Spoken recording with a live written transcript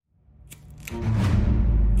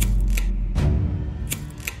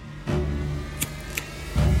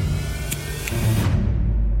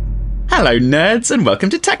Hello nerds and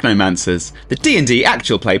welcome to Technomancers, the D&D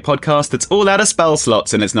actual play podcast that's all out of spell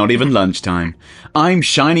slots and it's not even lunchtime. I'm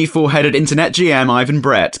shiny four-headed internet GM Ivan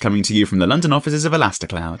Brett, coming to you from the London offices of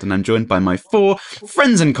Elasticloud, and I'm joined by my 4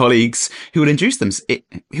 friends and colleagues who will induce themselves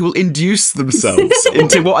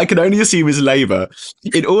into what I can only assume is labour,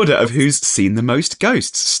 in order of who's seen the most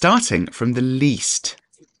ghosts, starting from the least.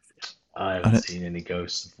 I haven't seen any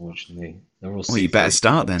ghosts, unfortunately. They're all you better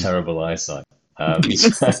start then. Terrible eyesight.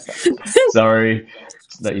 Sorry,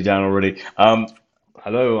 let you down already.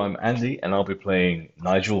 Hello, I'm Andy, and I'll be playing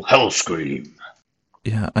Nigel Hellscream.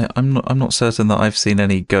 Yeah, I'm not certain that I've seen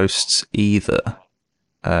any ghosts either,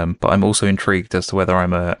 but I'm also intrigued as to whether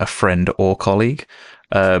I'm a friend or colleague.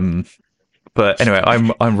 But anyway,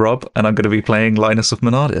 I'm Rob, and I'm going to be playing Linus of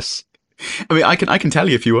Monardis. I mean, I can tell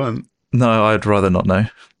you if you want. No, I'd rather not know.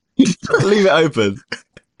 Leave it open.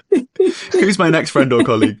 Who's my next friend or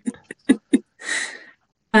colleague?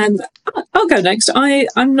 I'll go next.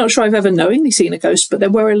 I'm not sure I've ever knowingly seen a ghost, but there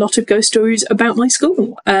were a lot of ghost stories about my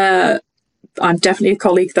school. I'm definitely a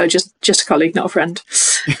colleague, though, just a colleague, not a friend.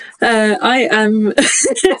 I am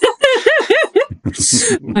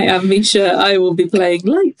I am Misha. I will be playing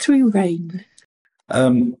Light Through Rain.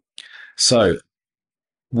 So,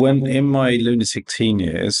 when in my lunatic teen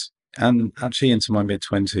years, and actually into my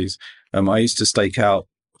mid-20s, I used to stake out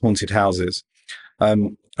haunted houses.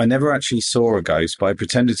 I never actually saw a ghost, but I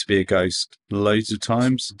pretended to be a ghost loads of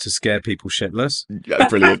times to scare people shitless. Yeah,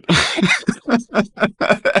 brilliant.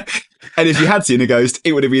 And if you had seen a ghost,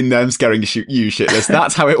 it would have been them scaring you shitless.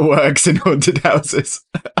 That's how it works in haunted houses.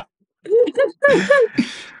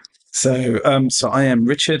 So I am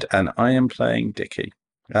Richard, and I am playing Dickie.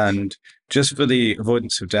 And just for the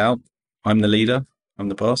avoidance of doubt, I'm the leader. I'm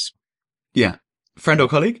the boss. Yeah. Friend or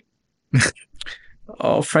colleague?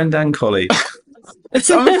 Oh, friend and colleague.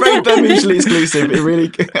 So I'm afraid they're mutually exclusive. It really...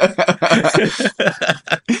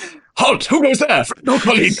 Halt! Who goes there? Friend or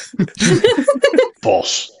colleague?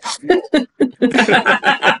 Boss.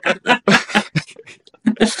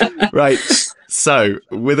 Right. So,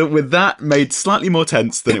 with that made slightly more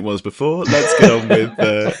tense than it was before, let's get on with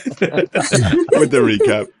the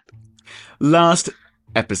recap. Last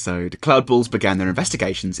episode, Cloudballs began their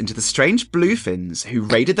investigations into the strange bluefins who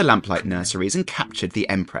raided the Lamplight nurseries and captured the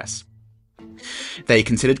Empress. They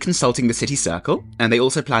considered consulting the city circle, and they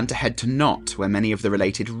also planned to head to Knot, where many of the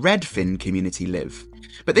related Redfin community live.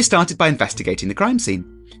 But they started by investigating the crime scene.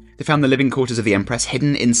 They found the living quarters of the Empress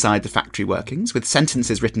hidden inside the factory workings, with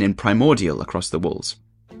sentences written in primordial across the walls.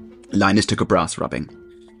 Linus took a brass rubbing.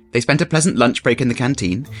 They spent a pleasant lunch break in the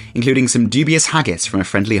canteen, including some dubious haggis from a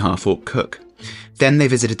friendly half-orc cook. Then they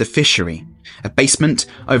visited the fishery, a basement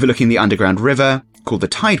overlooking the underground river called the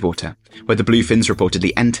Tidewater, where the bluefins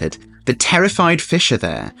reportedly entered. The terrified fisher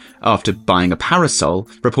there, after buying a parasol,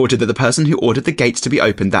 reported that the person who ordered the gates to be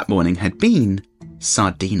opened that morning had been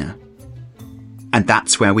Sardina. And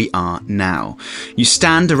that's where we are now. You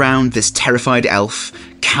stand around this terrified elf,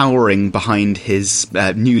 cowering behind his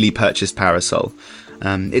newly purchased parasol.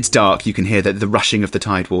 It's dark, you can hear the rushing of the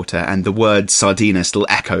Tidewater, and the word Sardina still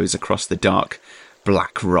echoes across the dark,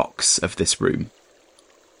 black rocks of this room.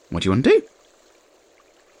 What do you want to do?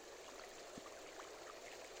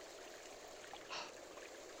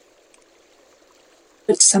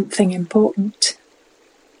 It's something important.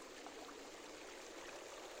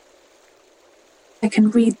 I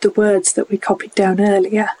can read the words that we copied down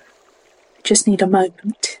earlier. I just need a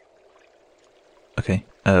moment. Okay.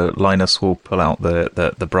 Linus will pull out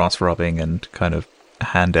the brass rubbing and kind of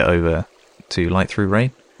hand it over to Light Through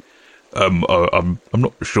Rain. I'm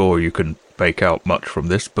not sure you can make out much from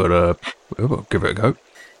this, but we'll give it a go.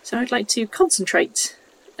 So I'd like to concentrate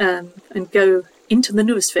and go into the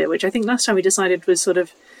noosphere, which I think last time we decided was sort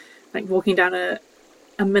of like walking down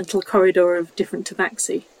a mental corridor of different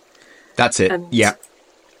tabaxi. That's it, yeah.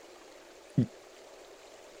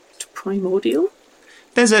 Primordial?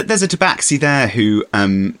 There's a tabaxi there who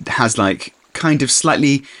has like kind of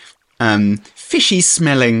slightly fishy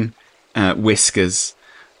smelling whiskers.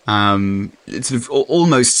 It's sort of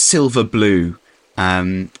almost silver blue,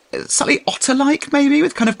 slightly otter-like maybe,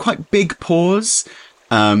 with kind of quite big paws.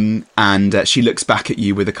 And she looks back at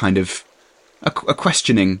you with a kind of a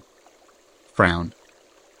questioning frown.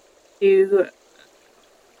 You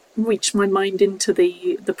reach my mind into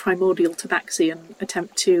the primordial tabaxi and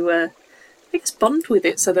attempt to, I guess, bond with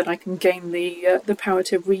it so that I can gain the power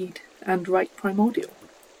to read and write primordial.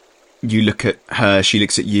 You look at her, she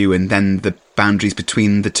looks at you, and then the boundaries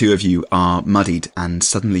between the two of you are muddied, and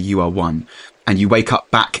suddenly you are one. And you wake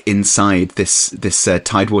up back inside this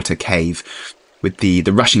Tidewater cave with the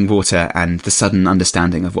rushing water and the sudden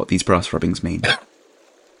understanding of what these brass rubbings mean.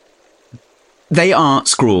 They are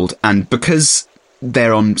scrawled, and because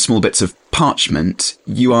they're on small bits of parchment,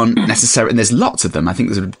 you aren't necessarily, and there's lots of them, I think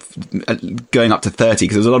there's going up to 30,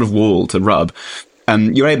 because there's a lot of wall to rub.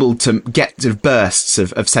 You're able to get sort of bursts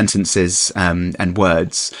of sentences and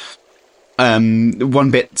words.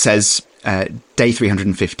 One bit says, day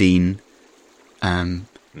 315,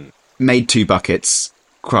 made 2 buckets,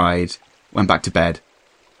 cried, went back to bed.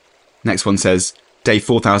 Next one says, day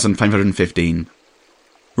 4515,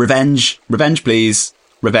 revenge, revenge please,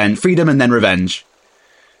 freedom and then revenge.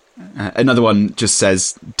 Another one just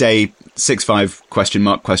says, day 65, question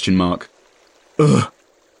mark. Ugh.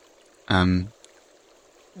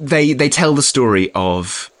 They tell the story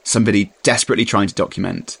of somebody desperately trying to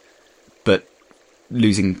document, but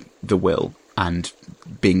losing the will and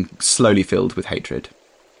being slowly filled with hatred.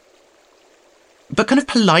 But kind of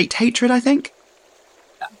polite hatred, I think.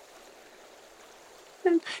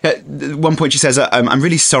 At one point she says, I'm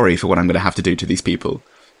really sorry for what I'm going to have to do to these people.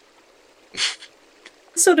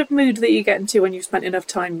 The sort of mood that you get into when you've spent enough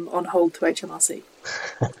time on hold to HMRC.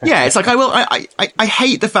 Yeah, it's like, I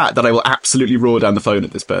hate the fact that I will absolutely roar down the phone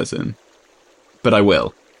at this person. But I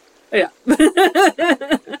will. Yeah.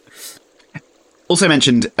 Also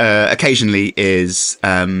mentioned occasionally is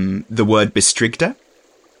the word bestrigda.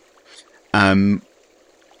 One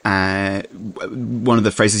of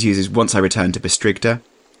the phrases used is, once I return to Bestrigda.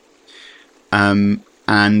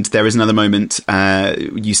 And there is another moment,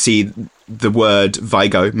 you see the word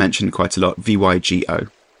Vigo mentioned quite a lot, Vygo.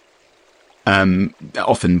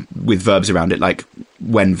 Often with verbs around it, like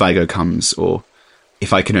when Vigo comes, or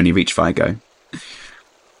if I can only reach Vigo.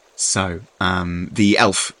 So, the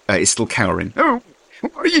elf is still cowering. Oh,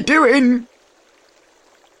 what are you doing?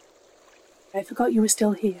 I forgot you were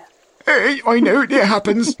still here. Hey, I know, it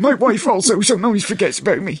happens. My wife also sometimes forgets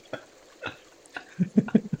about me.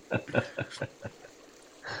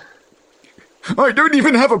 I don't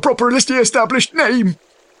even have a properly established name.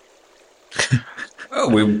 Oh,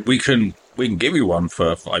 we can give you one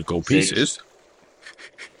for 5 gold pieces.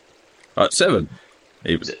 7.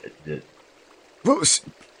 Well,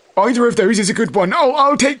 either of those is a good one.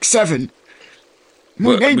 I'll take 7.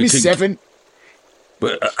 My name is 7.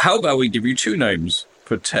 But how about we give you 2 names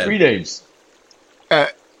for 10? 3 names.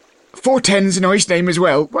 410's a nice name as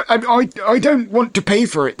well. I don't want to pay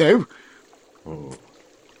for it, though. Oh.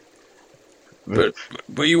 But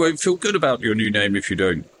you won't feel good about your new name if you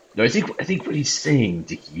don't. No, I think what he's saying,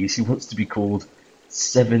 Dickie, is he wants to be called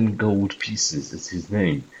 7 gold pieces as his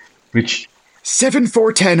name, which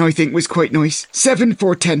 7410 I think was quite nice.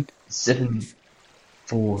 7410. 7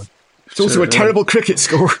 4. It's also a terrible cricket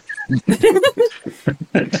score.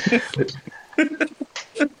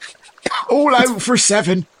 All out for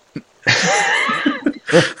 7.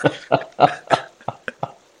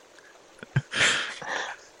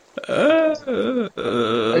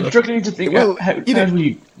 I'm struggling to think how do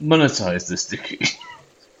we monetize this, Dickie?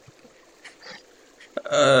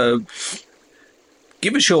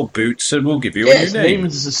 Give us your boots and we'll give you a new name. Name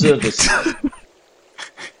as a service.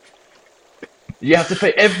 You have to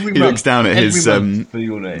pay every month. He looks down at his for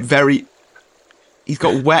your name. He's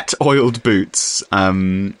got wet, oiled boots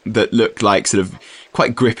that look like sort of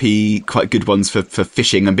quite grippy, quite good ones for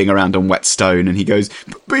fishing and being around on wet stone. And he goes,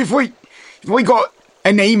 "But if we got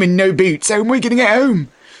a name and no boots, how am we going to get home?"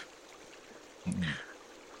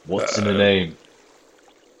 What's in a name?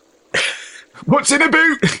 What's in a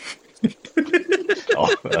boot?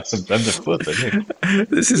 Oh, that's a foot, isn't it?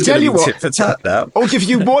 This is Tell you what, tit for tat now. I'll give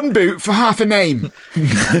you 1 boot for half a name.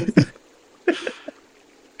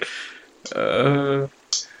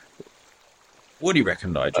 What do you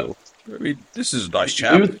reckon, Nigel? I mean, this is a nice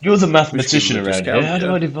chap. You're the mathematician around here. discount, How do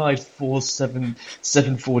yeah. I divide 4, 7,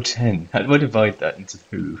 7, 4, 10? How do I divide that into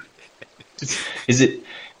who? Is it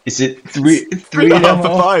 3 and a half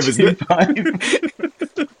for 5, isn't it? 5?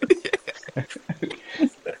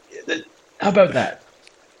 How about that?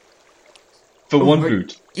 For 1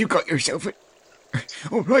 boot. You got yourself a...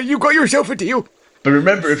 All right, you got yourself a deal. But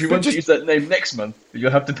remember, if you want to use that name next month, you'll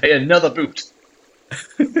have to pay another boot.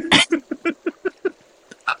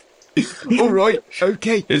 All right,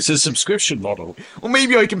 okay. It's a subscription model. Or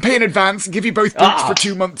maybe I can pay in advance and give you both boots for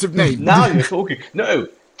 2 months of names. Now you're talking. No,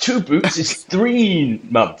 2 boots is 3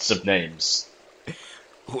 months of names.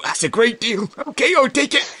 Oh, that's a great deal. Okay, I'll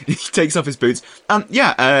take it. He takes off his boots.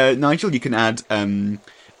 Nigel, you can add 1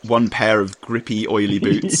 pair of grippy, oily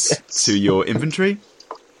boots to your inventory.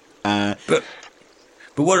 But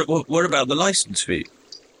what about the license fee?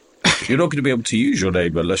 You're not going to be able to use your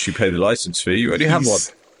name unless you pay the license fee. You only have 1.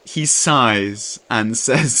 he sighs and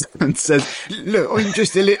says, "Look, I'm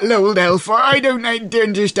just a little old elf. I don't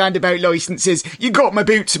understand about licenses. You got my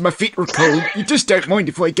boots and my feet are cold. You just don't mind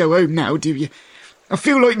if I go home now, do you? I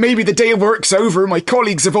feel like maybe the day of work's over. My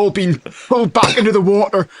colleagues have all been pulled back into the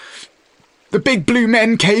water. The big blue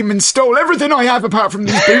men came and stole everything I have apart from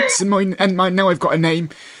these boots and mine. Now I've got a name.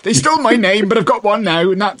 They stole my name, but I've got one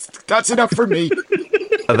now, and that's enough for me."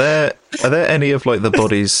 Are there any of like the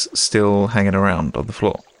bodies still hanging around on the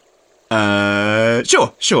floor?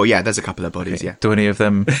 Sure. Yeah, there's a couple of bodies. Okay. Yeah. Do any of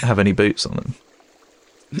them have any boots on them?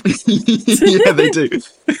 Yeah, they do.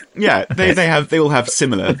 Yeah, they all have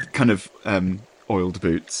similar kind of oiled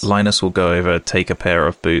boots. Linus will go over, take a pair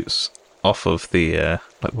of boots off of the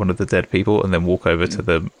like one of the dead people, and then walk over to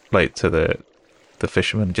the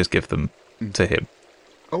fisherman and just give them to him.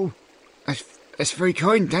 Oh, that's very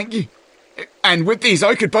kind, thank you. And with these,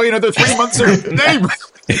 I could buy another 3 months of name.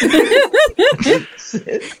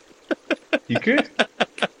 You could?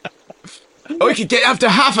 I could get after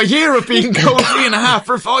half a year of being called 3.5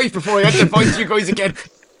 for 5 before I had to find you guys again.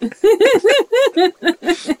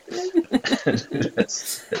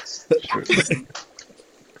 That's true.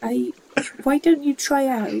 Why don't you try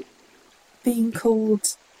out being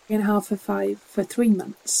called 3.5 for 5 for 3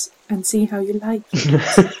 months and see how you like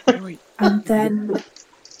it? And then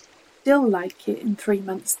still like it in 3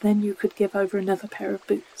 months, then you could give over another pair of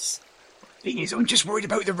boots. Thing is, I'm just worried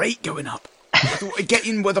about the rate going up. I thought I'd get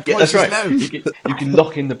in where the Yeah, price that's is right. low. You can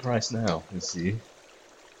lock in the price now and see.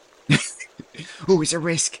 Oh, it's a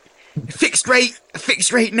risk. A fixed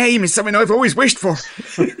rate name is something I've always wished for.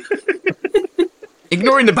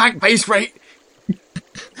 Ignoring the bank base rate.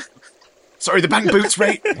 Sorry, the bank boots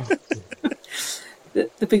rate.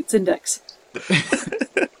 The boots index.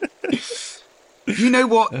 You know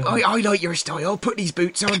what? I like your style. Put these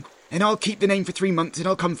boots on, and I'll keep the name for 3 months, and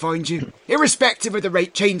I'll come find you, irrespective of the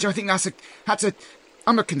rate change. I think that's a.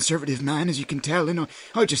 I'm a conservative man, as you can tell, and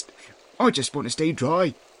I just want to stay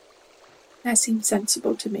dry. That seems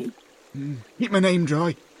sensible to me. Keep my name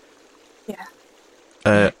dry.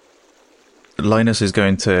 Yeah. Linus is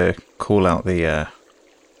going to call out the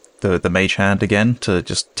mage hand again to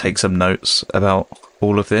just take some notes about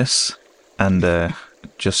all of this, and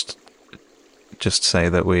just say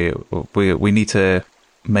that we need to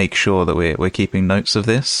make sure that we're keeping notes of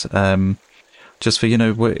this. Just for,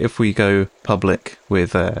 if we go public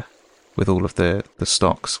with all of the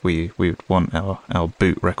stocks, we want our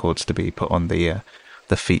boot records to be put on the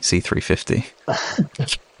Feet C350.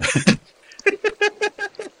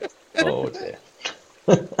 Oh dear.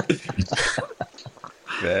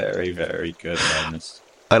 Very, very good, Linus.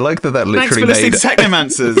 I like that Thanks literally for listening made to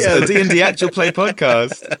Technomancers, a D&D actual play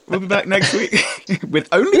podcast. We'll be back next week with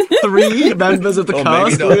only 3 members of the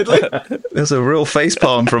cast, weirdly. There's a real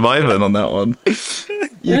facepalm from Ivan on that one.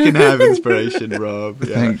 You can have inspiration, Rob.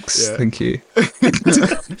 Yeah, Thanks, yeah. thank you.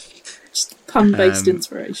 Just pun-based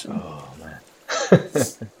inspiration. Oh man.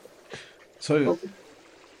 So,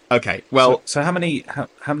 Okay, well, so how many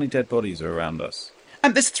dead bodies are around us?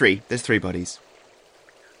 there's 3. There's 3 bodies.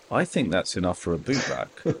 I think that's enough for a boot rack.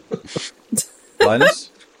 Linus,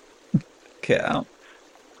 get out.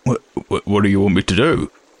 What do you want me to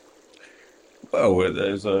do? Well,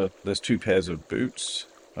 there's 2 pairs of boots,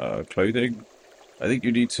 clothing. I think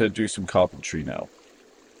you need to do some carpentry now.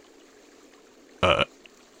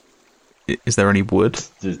 Is there any wood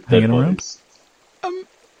There's hanging dead around? bodies.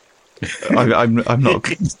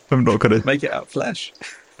 I'm not gonna. Make it out of flesh.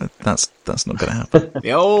 That's not gonna happen.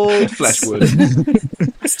 The old flesh wood.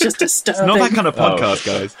 It's just disturbing. Not that kind of podcast,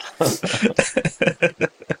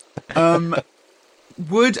 guys.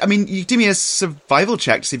 Wood, I mean, you do me a survival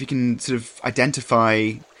check to see if you can sort of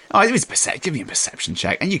identify... Oh, it was give me a perception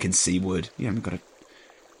check, and you can see wood. You haven't got a...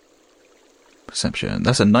 Perception.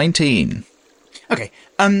 That's a 19. Okay,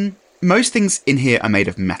 most things in here are made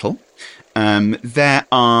of metal. There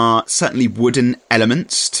are certainly wooden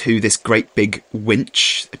elements to this great big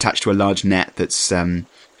winch attached to a large net that's kind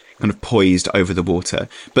of poised over the water.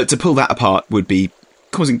 But to pull that apart would be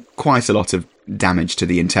causing quite a lot of damage to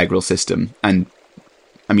the integral system. And,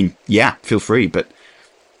 I mean, yeah, feel free, but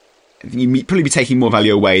you'd probably be taking more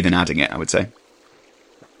value away than adding it, I would say.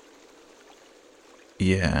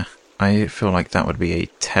 Yeah, I feel like that would be a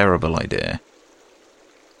terrible idea.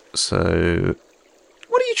 So...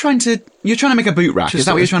 What are you trying to... You're trying to make a boot rack, is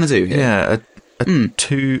that what you're trying to do here? Yeah,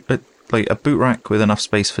 a boot rack with enough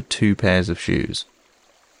space for 2 pairs of shoes.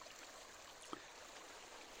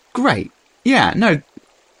 Great. Yeah, no...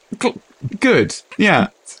 Good. Yeah.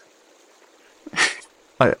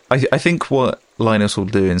 I think what Linus will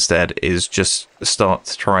do instead is just start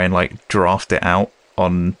to try and draft it out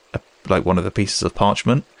on like one of the pieces of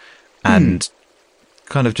parchment, and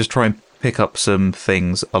kind of just try and pick up some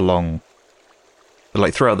things along,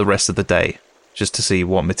 like throughout the rest of the day, just to see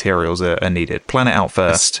what materials are needed. Plan it out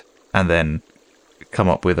first, and then come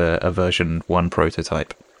up with a version 1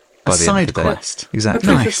 prototype by the end of the day. Quest.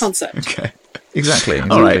 Exactly. A proof of concept. Okay. Exactly.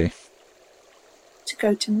 All right. To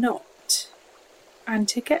go to Knot, and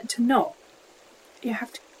to get to Knot, you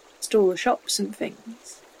have to install the shops and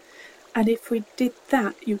things. And if we did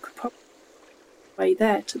that, you could probably way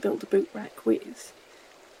there to build a boot rack with,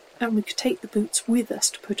 and we could take the boots with us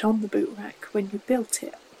to put on the boot rack when you built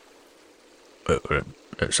it.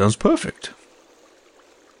 That sounds perfect.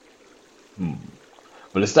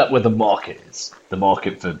 Well, is that where the market is? The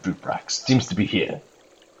market for boot racks seems to be here.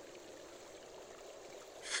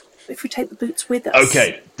 If we take the boots with us,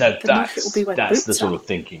 Okay, the market will be where the that's the boots sort are. of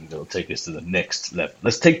thinking that will take us to the next level.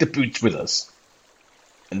 Let's take the boots with us,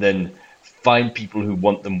 and then find people who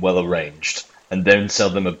want them well arranged, and then sell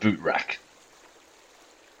them a boot rack.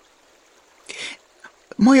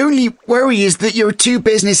 My only worry is that your two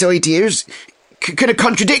business ideas kind of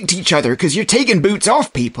contradict each other, because you're taking boots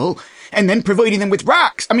off people and then providing them with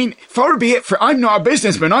racks. I mean, far be it for... I'm not a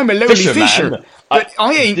businessman, I'm a lowly fisher. But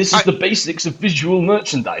I ain't... This is the basics of visual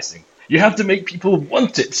merchandising. You have to make people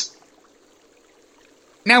want it.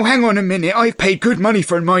 Now, hang on a minute. I've paid good money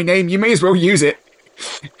for my name. You may as well use it.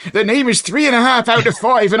 The name is 3.5 out of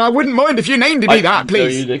 5, and I wouldn't mind if you named me that, didn't know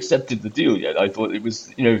please. you'd accepted the deal yet. I thought it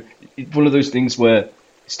was, one of those things where it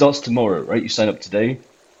starts tomorrow, right? You sign up today.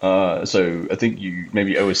 So I think you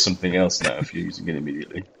maybe owe us something else now if you're using it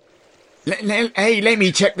immediately. Hey, let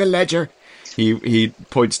me check the ledger. He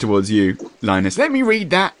points towards you, Linus. Let me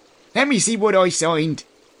read that. Let me see what I signed.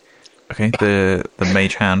 Okay, the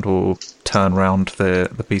mage hand will turn round the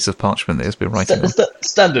piece of parchment that has been writing on.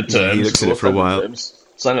 Standard terms. he looks at it for a while. Terms.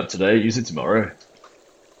 Sign up today, use it tomorrow.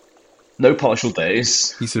 No partial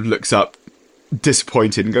days. He sort of looks up,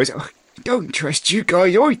 disappointed, and goes, Oh, don't trust you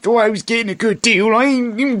guys. I thought I was getting a good deal. I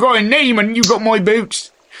ain't even got a name and you got my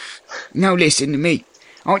boots. Now listen to me.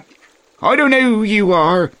 I don't know who you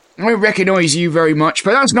are. I don't recognise you very much,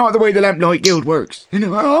 but that's not the way the Lamplight Guild works.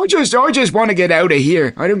 I just want to get out of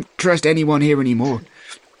here. I don't trust anyone here anymore.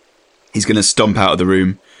 he's going to stomp out of the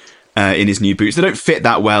room in his new boots. They don't fit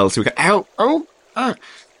that well, so we go,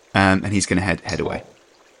 and he's going to head away.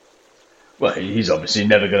 Well, he's obviously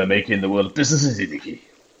never going to make it in the world of business, is he, Nicky?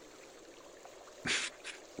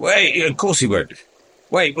 Wait, of course he won't.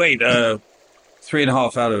 Wait,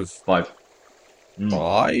 3.5 out of 5.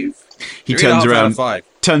 5? He 3.5 turns out around, of 5.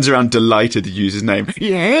 delighted to use his name.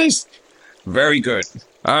 Yes? Very good.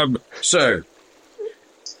 So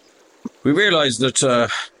we realise that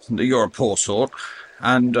you're a poor sort,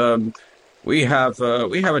 and we have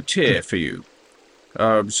a tier for you.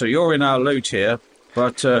 So you're in our low tier,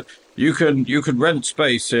 but you can rent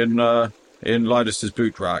space in Linus's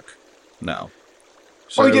boot rack now.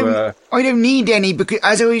 So I don't need any, because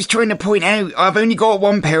as I was trying to point out, I've only got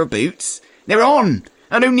one pair of boots. They're on.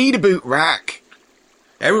 I don't need a boot rack.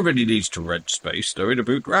 everybody needs to rent space, though, in a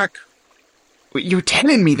boot rack. You're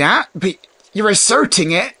telling me that, but you're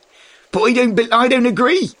asserting it. But I don't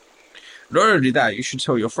agree. Not only that, you should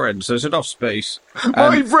tell your friends there's enough space.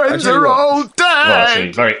 My friends are all dead. Well,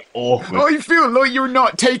 actually, very awkward. I feel like you're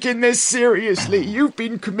not taking this seriously. You've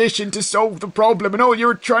been commissioned to solve the problem, and all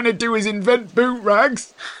you're trying to do is invent boot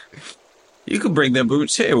rags. You can bring them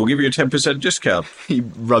boots here. We'll give you a 10% discount. He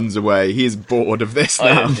runs away. He is bored of this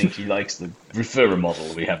I now. don't think he likes the referrer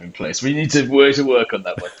model we have in place. We need to work on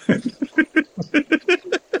that one.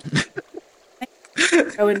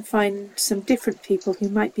 Go and find some different people who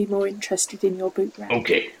might be more interested in your boot rack.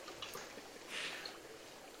 Okay.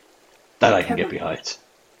 That I can get behind.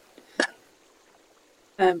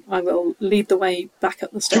 I will lead the way back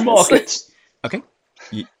up the stairs. To market. Okay.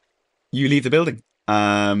 You leave the building.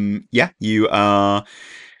 You are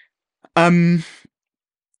wandering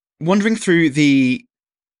through the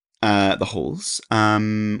halls.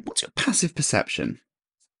 What's your passive perception?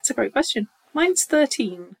 That's a great question. Mine's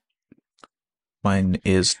 13. Mine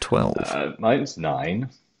is 12. Mine's 9.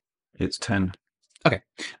 It's 10. Okay.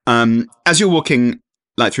 As you're walking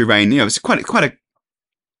through rain, it's quite a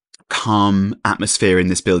calm atmosphere in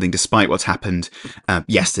this building, despite what's happened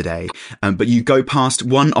yesterday. But you go past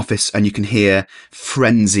one office and you can hear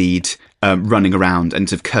frenzied running around and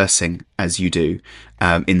sort of cursing as you do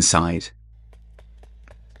inside.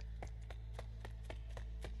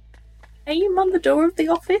 Name on the door of the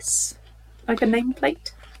office? Like a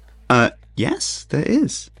nameplate? Yes, there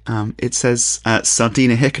is. It says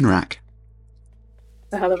Sardina Hickenrack.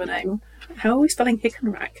 It's a hell of a name. How are we spelling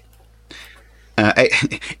Hickenrack?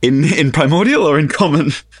 In primordial or in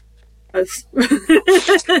common? Both.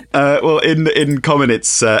 Well, in common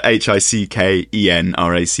it's Hickenrack,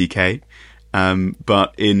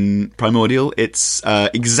 but in primordial it's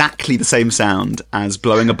exactly the same sound as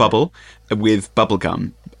blowing a bubble with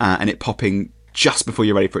bubblegum, and it popping just before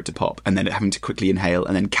you're ready for it to pop, and then it having to quickly inhale,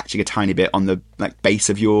 and then catching a tiny bit on the base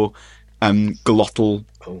of your glottal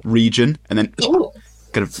region, and then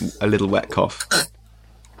kind of a little wet cough.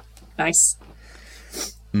 Nice.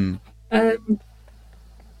 Can I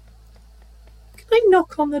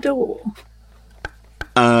knock on the door?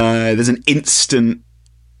 There's an instant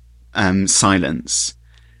silence,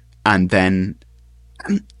 and then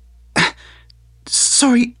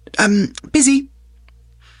sorry, busy.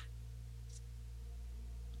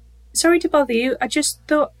 Sorry to bother you. I just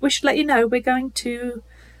thought we should let you know we're going to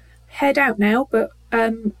head out now, but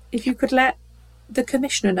if you could let the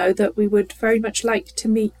Commissioner know that we would very much like to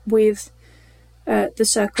meet with the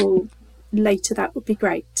Circle later, that would be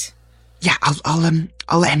great. Yeah, I'll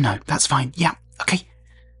let him know. That's fine. Yeah, okay.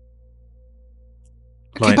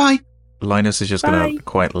 Okay, bye. Linus is just going to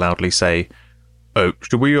quite loudly say, "Oh,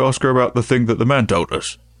 should we ask her about the thing that the man told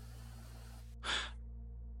us?"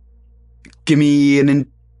 Give me an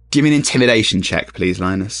intimidation check, please,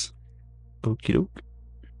 Linus. okie doke.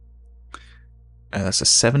 That's a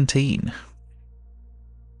 17.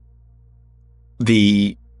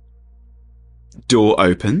 The door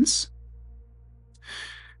opens,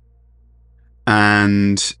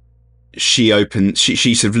 and she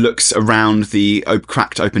sort of looks around the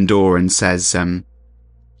cracked open door and says, in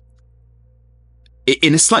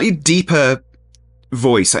a slightly deeper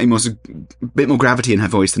voice, a bit more gravity in her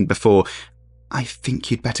voice than before, "I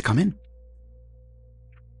think you'd better come in."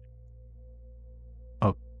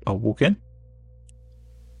 I'll walk in.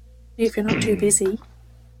 If you're not too busy.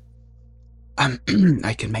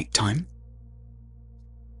 I can make time.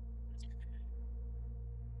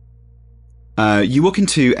 You walk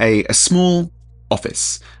into a small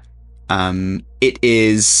office. It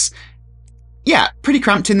is, pretty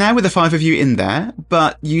cramped in there with the 5 of you in there,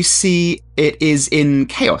 but you see it is in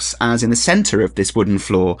chaos, as in the centre of this wooden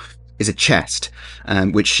floor is a chest,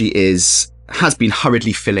 which she has been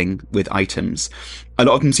hurriedly filling with items. A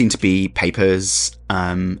lot of them seem to be papers,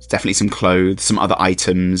 definitely some clothes, some other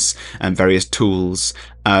items, various tools.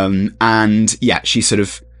 She sort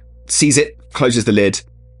of sees it, closes the lid,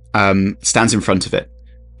 stands in front of it,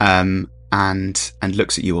 and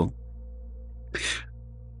looks at you all.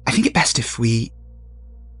 "I think it best if we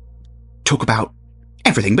talk about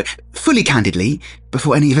everything, but fully candidly,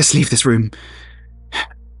 before any of us leave this room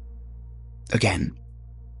again."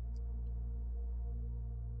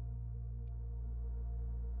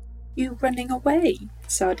 You running away,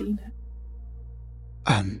 Sardina?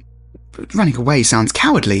 Running away sounds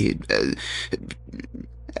cowardly.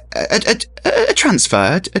 A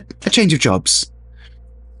transfer, a change of jobs.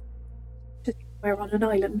 We're on an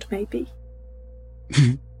island, maybe.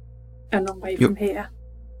 A long way from here.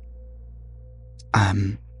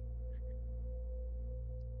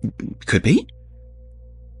 Could be.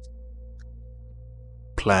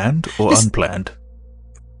 Planned or unplanned?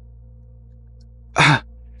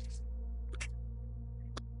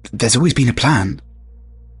 There's always been a plan.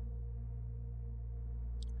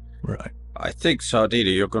 Right. I think, Sardina,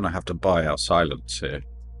 you're going to have to buy our silence here.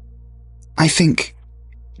 I think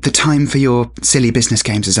the time for your silly business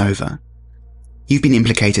games is over. You've been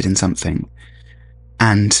implicated in something,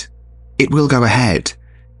 and it will go ahead,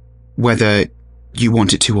 whether you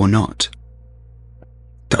want it to or not.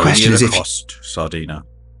 The question is if cost, Sardina.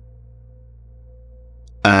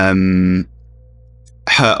 Her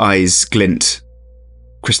eyes glint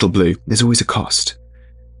crystal blue. There's always a cost.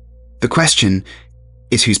 The question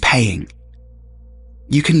is who's paying.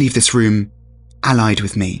 You can leave this room allied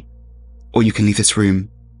with me, or you can leave this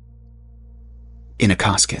room in a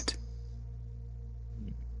casket.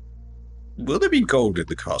 Will there be gold in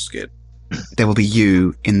the casket? There will be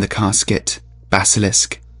you in the casket,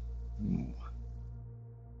 Basilisk.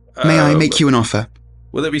 May I make you an offer?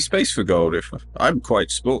 Will there be space for gold? If I'm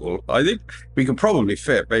quite small, I think we can probably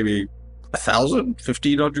fit maybe 1,000,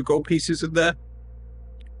 1,500 gold pieces in there.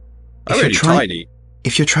 I'm really tiny.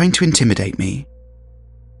 If you're trying to intimidate me,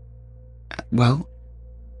 well,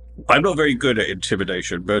 I'm not very good at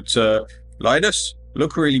intimidation, but Linus,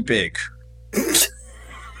 look really big.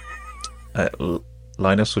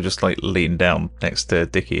 Linus will just lean down next to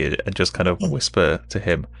Dickie and just kind of whisper to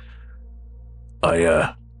him,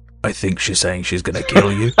 I think she's saying she's going to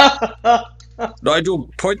kill you. Nigel,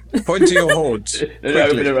 point to your horns.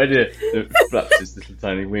 No, right here. It flaps his little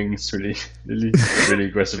tiny wings really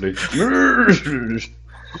aggressively.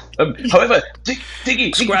 However,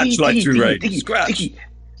 Dickie, scratch like through rain. Scratch.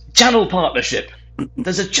 channel partnership.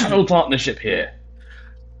 There's a channel partnership here.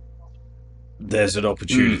 There's an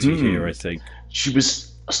opportunity here, I think. She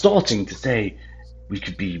was starting to say we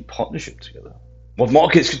could be in partnership together. What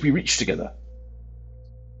markets could we reach together?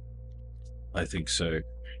 I think so.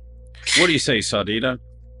 What do you say, Sardina?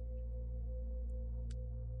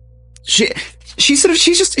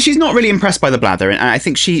 She's not really impressed by the blather, and I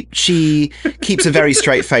think she keeps a very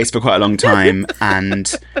straight face for quite a long time,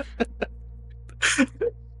 and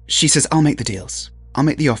she says, I'll make the deals. I'll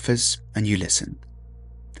make the offers, and you listen.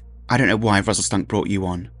 I don't know why Ruzzlestunk brought you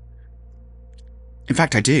on. In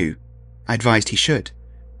fact, I do. I advised he should.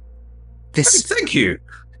 This Thank you.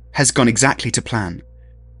 has gone exactly to plan.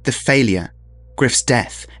 The failure, Griff's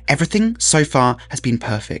death, everything so far has been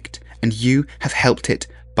perfect, and you have helped it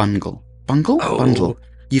bundle. Bundle.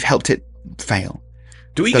 You've helped it fail.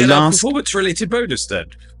 Do we get a performance-related bonus then?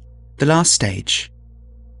 The last stage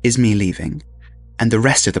is me leaving, and the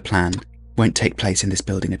rest of the plan won't take place in this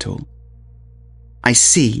building at all. I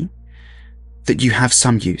see that you have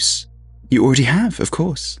some use. You already have, of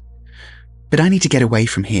course. But I need to get away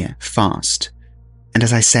from here fast. And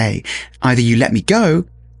as I say, either you let me go,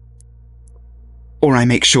 or I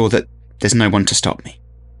make sure that there's no one to stop me.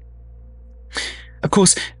 Of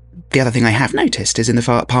course, the other thing I have noticed is in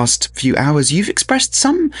the past few hours you've expressed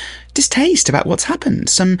some distaste about what's happened,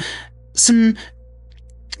 some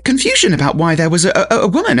confusion about why there was a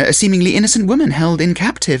woman, a seemingly innocent woman held in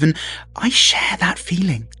captive, and I share that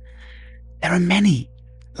feeling. There are many,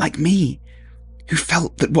 like me, who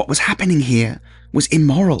felt that what was happening here was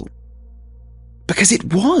immoral. Because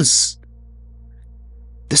it was.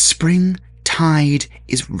 The spring tide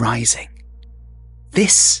is rising.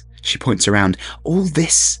 This, she points around, all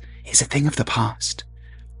this is a thing of the past.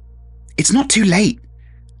 It's not too late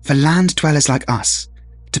for land dwellers like us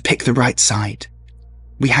to pick the right side.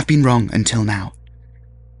 We have been wrong until now.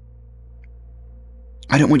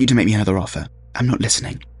 I don't want you to make me another offer. I'm not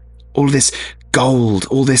listening. All this gold,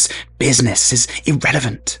 all this business is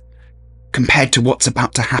irrelevant compared to what's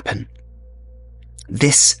about to happen.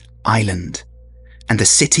 This island and the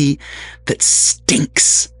city that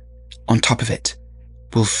stinks on top of it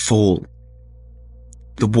will fall.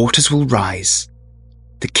 The waters will rise,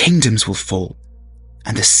 the kingdoms will fall,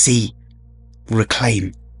 and the sea will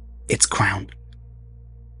reclaim its crown.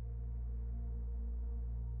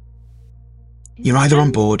 You're either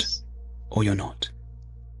on board or you're not.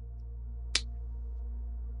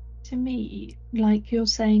 To me, like you're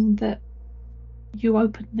saying that you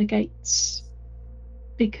opened the gates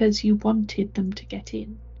because you wanted them to get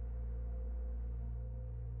in.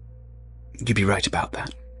 You'd be right about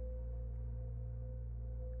that.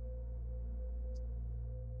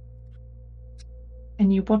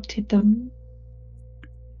 And you wanted them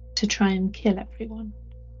to try and kill everyone.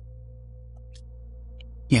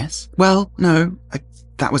 Yes. Well, no,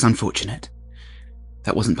 that was unfortunate.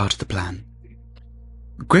 That wasn't part of the plan.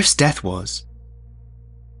 Griff's death was.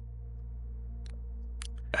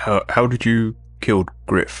 How did you kill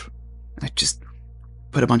Griff? I just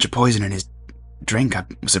put a bunch of poison in his drink.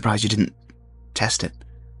 I'm surprised you didn't test it.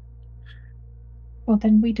 Well,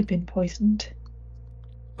 then we'd have been poisoned.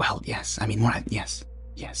 Well, yes. I mean, yes.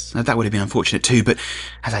 That would have been unfortunate too, but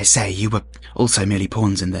as I say, you were also merely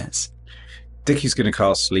pawns in this. Dickie's going to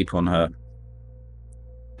cast sleep on her.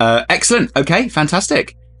 Excellent. Okay,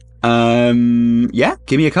 fantastic. Yeah,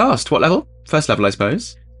 give me a cast. What level? First level, I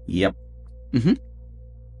suppose. Yep.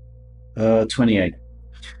 28.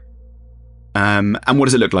 And what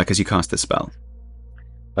does it look like as you cast this spell?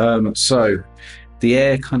 So the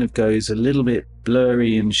air kind of goes a little bit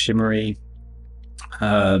blurry and shimmery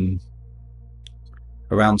around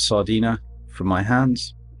Sardina from my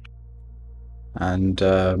hands, and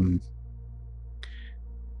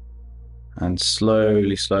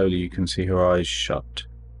slowly you can see her eyes shut.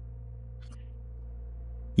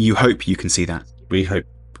 You hope you can see that. We hope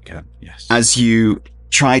we can, yes. As you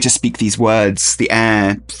try to speak these words, the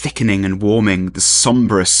air thickening and warming, the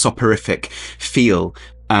sombrous, soporific feel.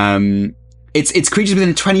 It's creatures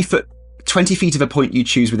within 20 feet of a point you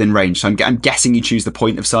choose within range. So I'm guessing you choose the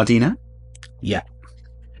point of Sardina? Yeah.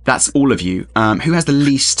 That's all of you. Who has the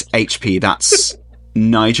least HP? That's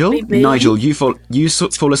Nigel. Me. Nigel, you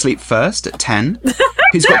fall asleep first at 10.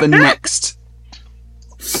 Who's got the next?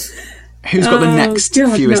 Who's got the next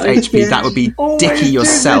fewest HP? That would be Dickie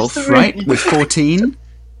yourself, right? With 14.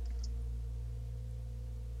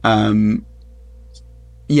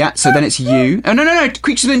 Yeah, so then it's you. Oh, no.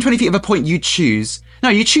 Creatures within 20 feet of a point you choose. No,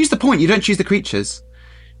 you choose the point. You don't choose the creatures.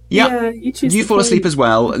 Yep. Yeah, you choose You the fall point. asleep as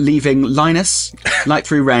well, leaving Linus, Light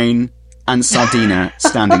Through Rain, and Sardina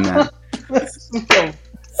standing there.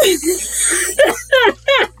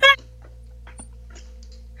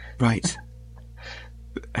 Right.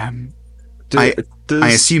 Do- I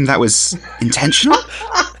does- assume that was intentional?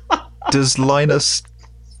 Does Linus,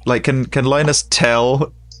 like, can Linus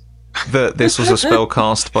tell that this was a spell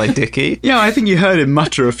cast by Dickie? Yeah, I think you heard him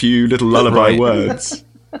mutter a few little lullaby Right. words.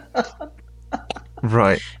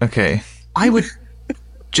 Right, okay. I would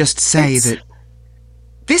just say that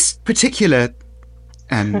this particular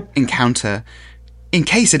encounter, in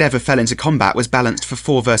case it ever fell into combat, was balanced for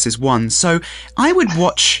 4 versus 1, so I would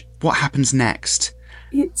watch what happens next.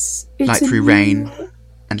 It's Light a through new rain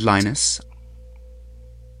and Linus.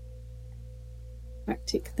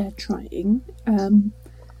 tactic they're trying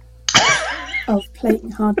of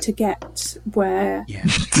playing hard to get, where Yeah.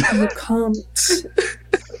 you can't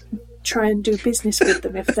try and do business with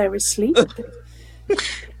them if they're asleep.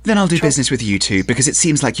 Then I'll do business with you two, because it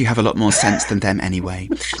seems like you have a lot more sense than them anyway.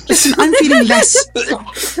 Listen,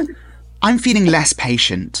 I'm feeling less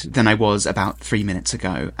patient than I was about 3 minutes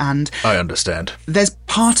ago, and I understand. there's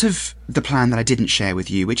part of the plan that I didn't share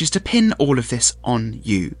with you, which is to pin all of this on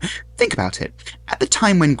you. Think about it. At the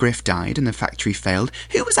time when Griff died and the factory failed,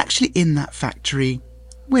 who was actually in that factory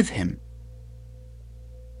with him?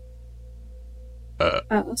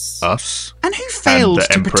 Us. Us? And who failed the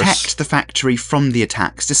to Empress. protect the factory from the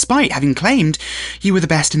attacks, despite having claimed you were the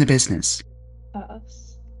best in the business?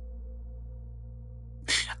 Us.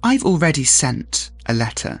 I've already sent a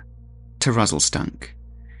letter to Ruzzlestunk,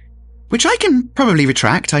 which I can probably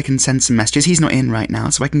retract. I can send some messages. He's not in right now,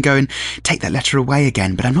 so I can go and take that letter away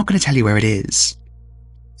again, but I'm not going to tell you where it is.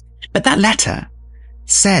 But that letter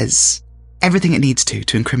says everything it needs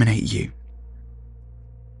to incriminate you.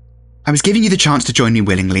 I was giving you the chance to join me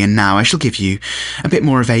willingly, and now I shall give you a bit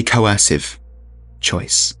more of a coercive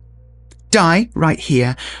choice. Die right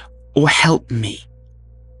here, or help me.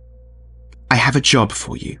 I have a job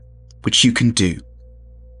for you, which you can do.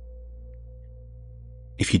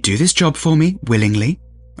 If you do this job for me, willingly,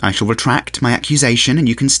 I shall retract my accusation and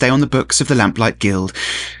you can stay on the books of the Lamplight Guild,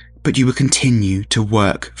 but you will continue to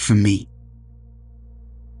work for me.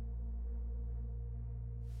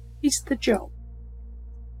 Is the job.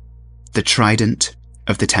 The Trident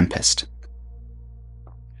of the Tempest.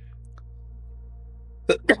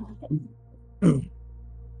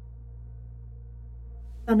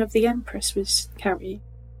 Son of the Empress was carrying.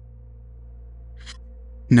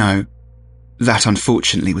 No, that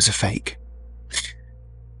unfortunately was a fake.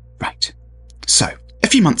 Right. So, a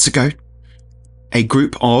few months ago, a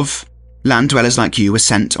group of land dwellers like you were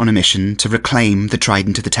sent on a mission to reclaim the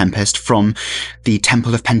Trident of the Tempest from the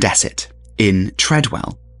Temple of Pendesit in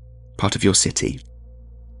Treadwell, part of your city.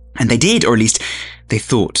 And they did, or at least they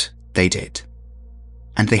thought they did.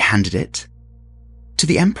 And they handed it to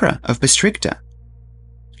the Emperor of Bestrigda.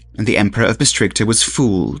 And the Emperor of Bestrigda was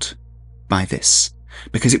fooled by this,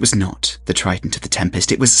 because it was not the Trident of the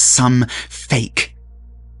Tempest. It was some fake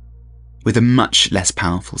with a much less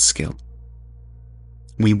powerful skill.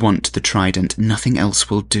 We want the Trident. Nothing else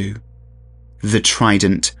will do. The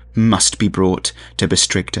Trident must be brought to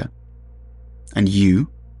Bestrigda. And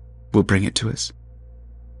you will bring it to us.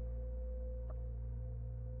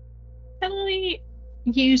 Can I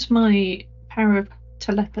use my power of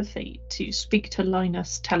telepathy to speak to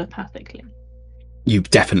Linus telepathically? You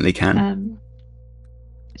definitely can.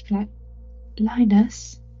 It's like,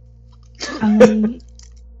 Linus, I'm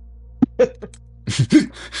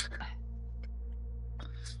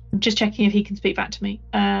just checking if he can speak back to me.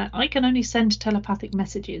 I can only send telepathic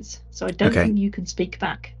messages, so I don't Okay. think you can speak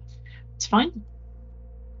back. It's fine.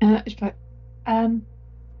 It's like,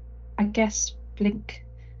 I guess blink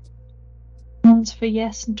once for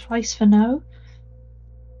yes and twice for no.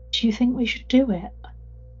 Do you think we should do it?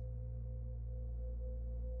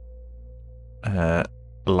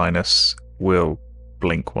 Linus will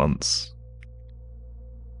blink once.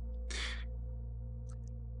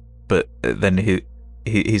 But then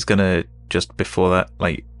he's gonna, just before that,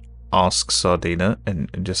 like, ask Sardina and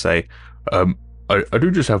just say, I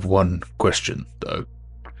do just have one question, though.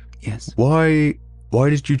 Yes. Why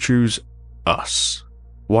did you choose us?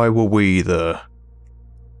 Why were we the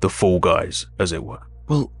fall guys, as it were?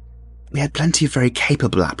 Well, we had plenty of very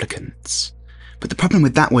capable applicants. But the problem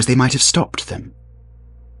with that was they might have stopped them.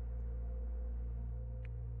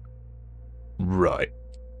 Right.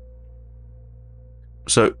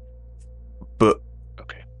 So, but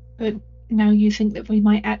okay. But now you think that we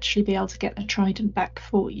might actually be able to get the trident back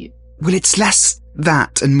for you. Well, it's less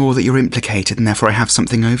that and more that you're implicated, and therefore I have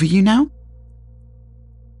something over you now.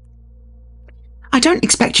 I don't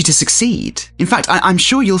expect you to succeed. In fact, I'm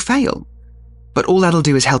sure you'll fail. But all that'll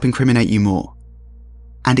do is help incriminate you more.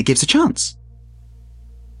 And it gives a chance.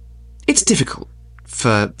 It's difficult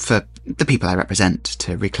for the people I represent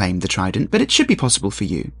to reclaim the trident, but it should be possible for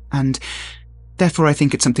you, and therefore I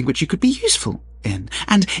think it's something which you could be useful in.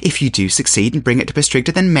 And if you do succeed and bring it to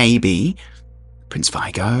Bestrigta, then maybe Prince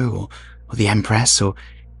Vigo or the Empress or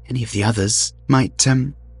any of the others might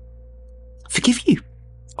forgive you,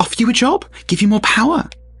 offer you a job, give you more power.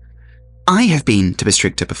 I have been to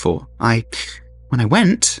Bestrigta before. When I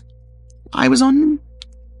went, I was on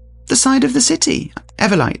the side of the city,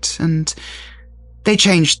 Everlight, and they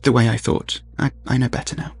changed the way I thought. I know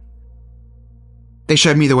better now. They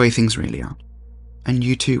showed me the way things really are. And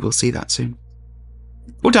you too will see that soon.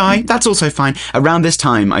 Or die, that's also fine. Around this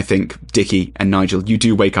time, I think, Dickie and Nigel, you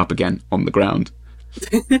do wake up again on the ground.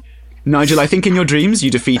 Nigel, I think in your dreams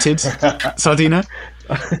you defeated Sardina.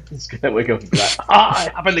 It's going to wake up and be like,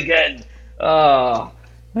 it happened again! Oh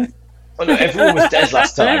no, everyone was dead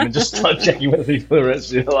last time, and just start checking whether people are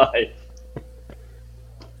actually alive.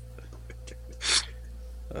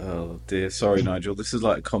 Oh dear, sorry Nigel, this is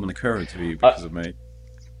like a common occurrence for you because of me.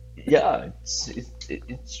 Yeah, it's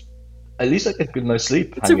at least I get a good night's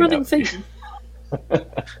sleep. It's a running thing.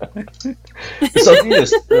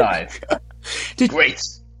 Sardina's alive. Great.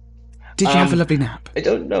 Did you have a lovely nap? I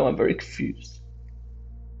don't know, I'm very confused.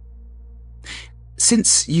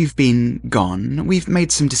 Since you've been gone, we've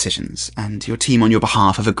made some decisions, and your team on your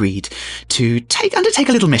behalf have agreed to undertake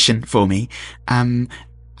a little mission for me, and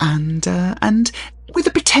with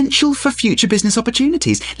the potential for future business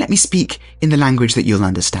opportunities. Let me speak in the language that you'll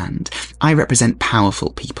understand. I represent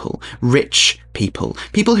powerful people, rich people,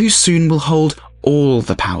 people who soon will hold all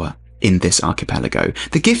the power in this archipelago.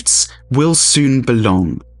 The gifts will soon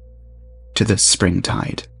belong to the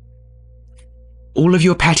Springtide. All of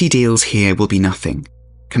your petty deals here will be nothing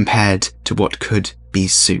compared to what could be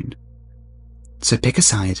soon. So pick a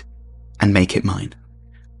side and make it mine.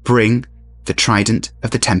 Bring the Trident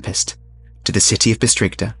of the Tempest to the city of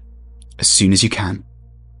Bestrigta as soon as you can,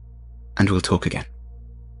 and we'll talk again.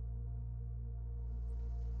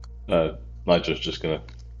 Nigel's just going to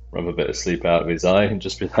rub a bit of sleep out of his eye and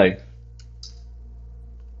just be like,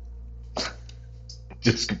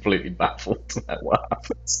 just completely baffled at what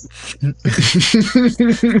happens.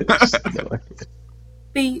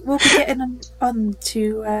 We'll be getting on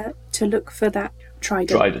to look for that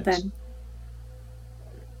trident then.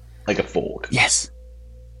 Like a fork. Yes.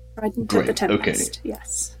 Trident of the Tempest. Okay.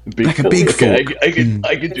 Yes. Like a big fork. I can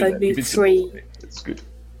do that. Only three. It's good.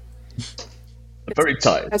 I'm very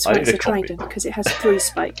tired. That's why it's a trident, because it has 3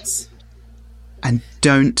 spikes. And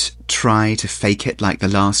don't try to fake it like the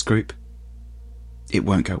last group. It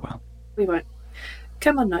won't go well. We won't.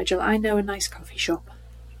 Come on, Nigel. I know a nice coffee shop.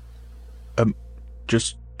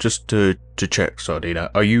 Just to check, Sardina,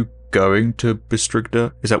 are you going to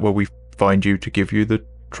Bestrigta? Is that where we find you to give you the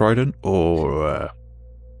trident, or are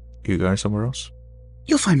you going somewhere else?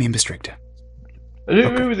 You'll find me in Bestrigta.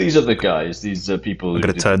 Who are these other guys? These people who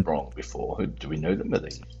did it wrong before. Do we know them? Do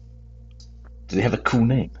they have a cool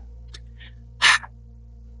name?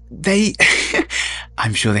 They...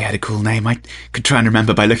 I'm sure they had a cool name. I could try and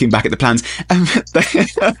remember by looking back at the plans.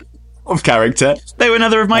 Of character. They were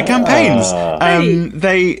another of my campaigns.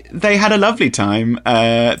 They had a lovely time.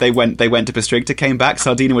 They went to Bestrigta, came back.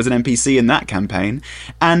 Sardina was an NPC in that campaign,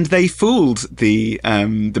 and they fooled the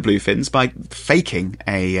bluefins by faking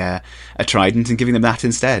a trident and giving them that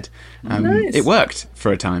instead. Nice. It worked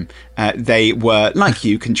for a time. They were, like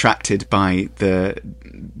you, contracted by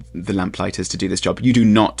the lamplighters to do this job. You do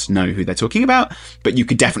not know who they're talking about, but you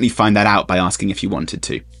could definitely find that out by asking if you wanted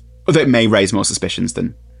to. Although it may raise more suspicions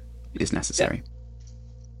than is necessary.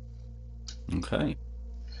 Yeah. Okay.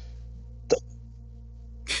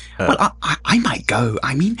 Well, I might go.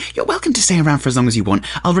 I mean, you're welcome to stay around for as long as you want.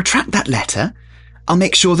 I'll retract that letter. I'll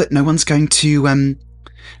make sure that no one's going to,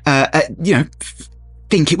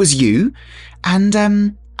 think it was you. And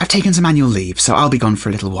I've taken some annual leave, so I'll be gone for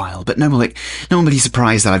a little while. But no one will be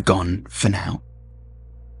surprised that I've gone for now.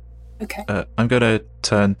 Okay. I'm going to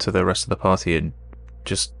turn to the rest of the party and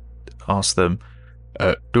just ask them,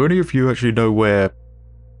 do any of you actually know where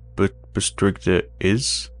Bestrigta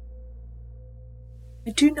is? I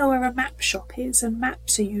do know where a map shop is, and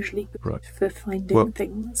maps are usually good for finding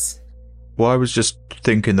things. Well, I was just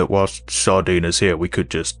thinking that whilst Sardina's here, we could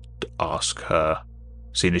just ask her,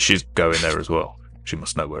 seeing as she's going there as well. She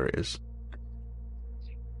must know where it is.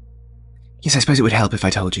 Yes, I suppose it would help if I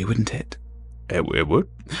told you, wouldn't it? It would.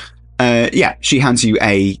 Yeah, she hands you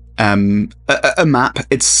a map.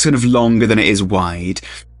 It's sort of longer than it is wide,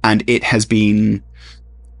 and it has been...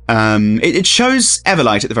 It shows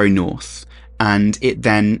Everlight at the very north, and it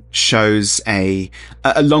then shows a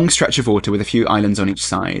long stretch of water with a few islands on each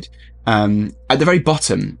side. At the very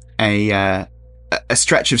bottom, a a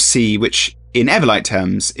stretch of sea which, in Everlight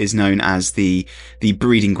terms, is known as the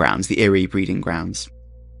breeding grounds, the Eerie breeding grounds.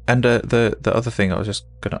 And the other thing I was just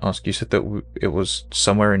going to ask, you said that it was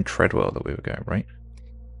somewhere in Treadwell that we were going, right?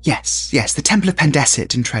 Yes, the Temple of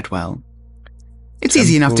Pendesit in Treadwell. It's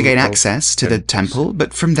easy enough to gain access to the temple,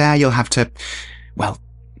 but from there you'll have to, well,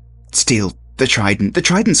 steal the trident. The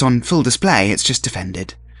trident's on full display, it's just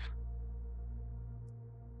defended.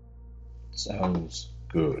 Sounds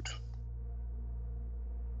good.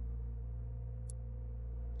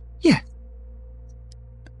 Yeah.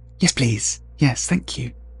 Yes, please. Yes, thank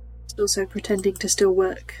you. Also pretending to still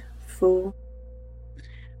work for...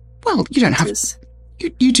 Well, you don't have...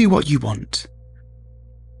 You do what you want.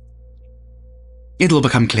 It'll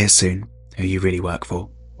become clear soon who you really work for.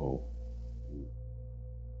 Oh.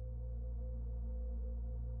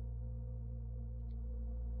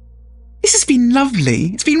 This has been lovely.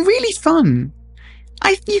 It's been really fun.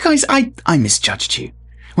 I misjudged you.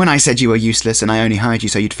 When I said you were useless and I only hired you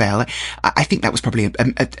so you'd fail, I think that was probably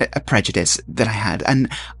a prejudice that I had,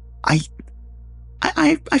 and I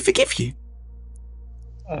forgive you.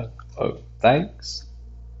 Thanks.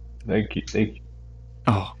 Thank you.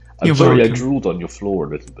 Oh, I'm sorry I drooled on your floor a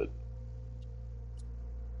little bit.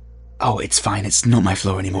 Oh, it's fine. It's not my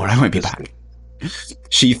floor anymore. I won't be back.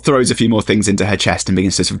 She throws a few more things into her chest and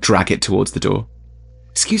begins to sort of drag it towards the door.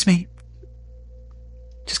 Excuse me.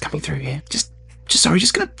 Just coming through here. Just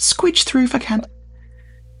gonna squidge through if I can.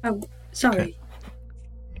 Oh, sorry. Okay.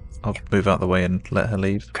 I'll move out the way and let her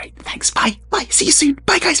leave. Great, thanks. Bye. See you soon.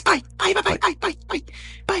 Bye, guys. Bye.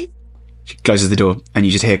 Bye. She closes the door, and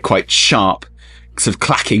you just hear quite sharp, sort of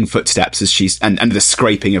clacking footsteps as she's and the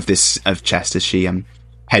scraping of chest as she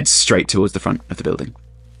heads straight towards the front of the building.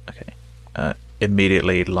 Okay.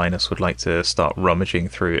 Immediately, Linus would like to start rummaging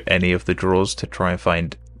through any of the drawers to try and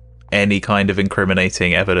find any kind of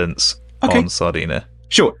incriminating evidence on Sardina.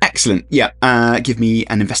 Sure, excellent. Yeah, give me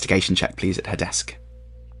an investigation check, please, at her desk.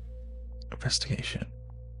 Investigation.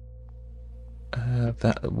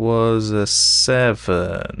 That was a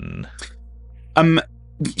 7.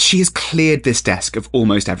 She has cleared this desk of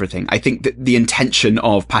almost everything. I think that the intention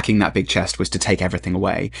of packing that big chest was to take everything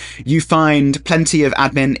away. You find plenty of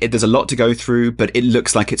admin. There's a lot to go through, but it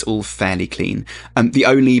looks like it's all fairly clean. The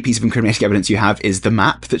only piece of incriminating evidence you have is the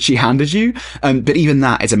map that she handed you, but even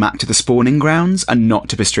that is a map to the spawning grounds and not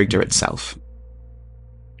to Bestrigda itself.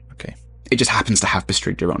 Okay. It just happens to have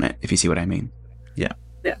Bestrigda on it, if you see what I mean. Yeah.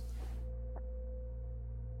 Yeah.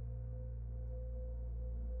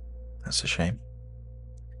 That's a shame.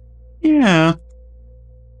 Yeah.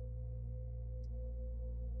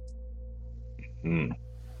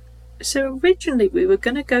 So originally we were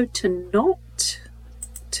going to go to Knot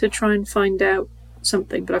to try and find out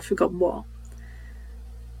something, but I've forgotten what.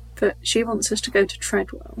 But she wants us to go to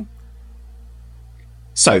Treadwell.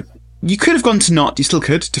 So, you could have gone to Knot, you still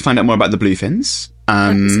could, to find out more about the bluefins.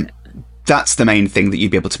 That's the main thing that you'd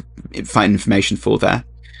be able to find information for there.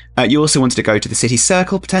 You also wanted to go to the city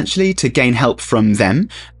circle, potentially, to gain help from them.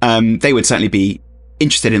 They would certainly be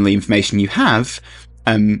interested in the information you have.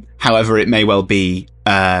 However, it may well be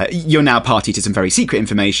you're now party to some very secret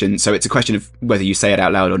information, so it's a question of whether you say it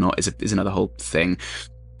out loud or not is another whole thing.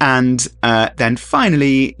 And then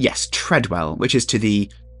finally, yes, Treadwell, which is to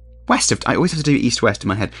the west of... I always have to do east-west in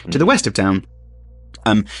my head. To the west of town.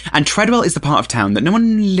 And Treadwell is the part of town that no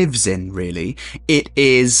one lives in, really. It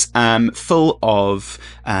is full of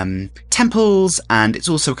temples, and it's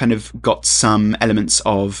also kind of got some elements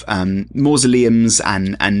of mausoleums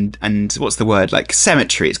and what's the word? Like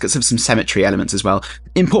cemetery. It's got some cemetery elements as well.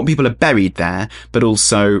 Important people are buried there, but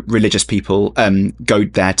also religious people go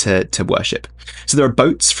there to worship. So there are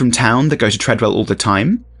boats from town that go to Treadwell all the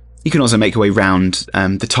time. You can also make your way round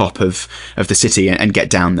the top of the city and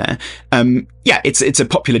get down there. It's a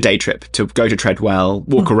popular day trip to go to Treadwell,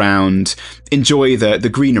 walk around, enjoy the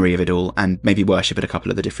greenery of it all, and maybe worship at a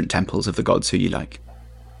couple of the different temples of the gods who you like.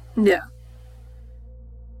 Yeah.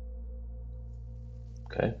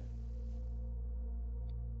 Okay.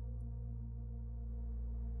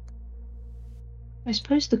 I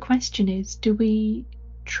suppose the question is, do we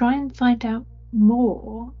try and find out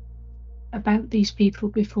more about these people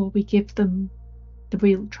before we give them the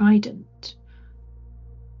real trident?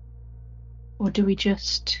 Or do we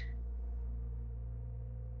just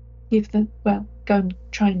give them, go and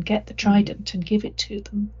try and get the trident and give it to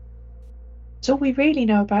them? So all we really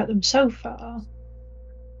know about them so far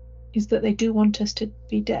is that they do want us to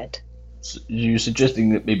be dead. So you're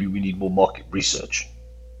suggesting that maybe we need more market research?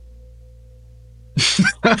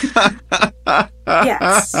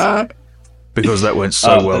 Yes. Because that went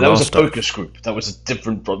so well that was last a focus group. That was a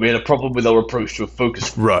different problem. We had a problem with our approach to a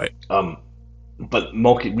focus group. Right. but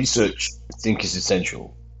market research, I think, is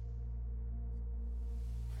essential.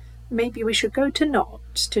 Maybe we should go to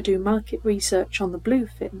Knot to do market research on the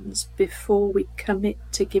bluefins before we commit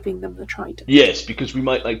to giving them the trident. Yes, because we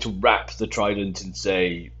might like to wrap the trident in,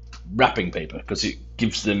 say, wrapping paper, because it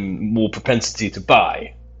gives them more propensity to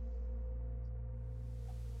buy.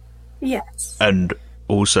 Yes. And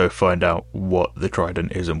also find out what the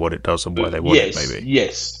trident is and what it does and why they want it, maybe.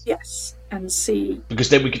 Yes, and see... Because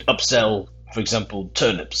then we could upsell, for example,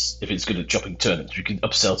 turnips. If it's good at chopping turnips, we can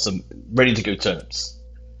upsell some ready-to-go turnips.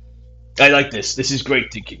 I like this. This is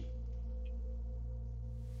great thinking.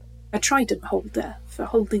 A trident holder for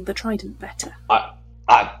holding the trident better.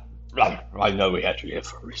 I know we had you here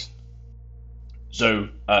for a reason. So,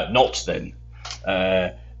 not then.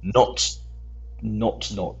 Not.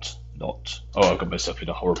 Oh, I got myself in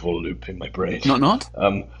a horrible loop in my brain. Not?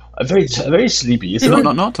 I'm very sleepy. Is there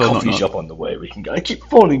Not a or coffee not? shop on the way we can go? I keep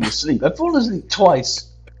falling asleep. I've fallen asleep twice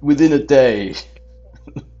within a day.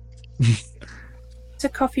 It's a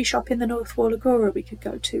coffee shop in the North Wall Agora we could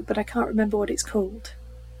go to, but I can't remember what it's called.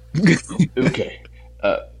 Okay.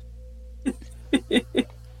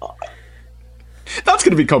 That's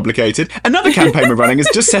going to be complicated. Another campaign we're running is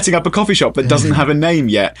just setting up a coffee shop that doesn't have a name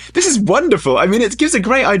yet. This is wonderful. I mean, it gives a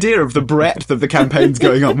great idea of the breadth of the campaigns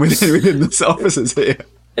going on within the offices here.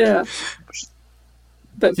 Yeah.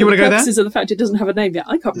 But You for wanna the go there? purposes of the fact it doesn't have a name yet,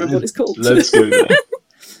 I can't remember what it's called. Let's go there.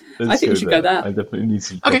 I think we should go there. I definitely need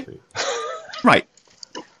some Okay. coffee. Right.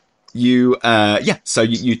 So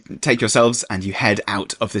you take yourselves and you head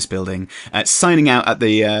out of this building, signing out at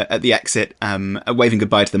the exit, waving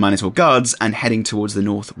goodbye to the Minotaur guards, and heading towards the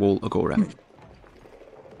North Wall Agora.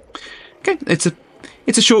 Okay, it's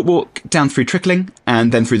a short walk down through Trickling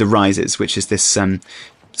and then through the Rises, which is this sort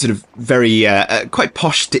of very quite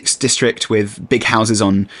posh district with big houses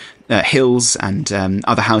on hills and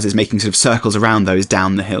other houses making sort of circles around those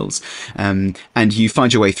down the hills. And you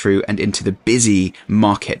find your way through and into the busy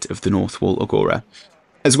market of the North Wall Agora.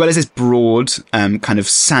 As well as this broad, kind of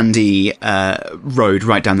sandy road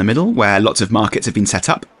right down the middle where lots of markets have been set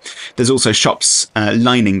up. There's also shops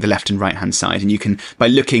lining the left and right-hand side. And you can, by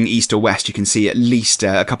looking east or west, you can see at least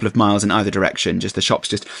a couple of miles in either direction, just the shops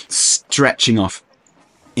just stretching off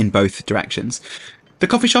in both directions. The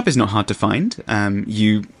coffee shop is not hard to find.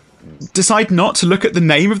 You decide not to look at the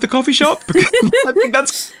name of the coffee shop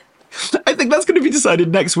because I think that's going to be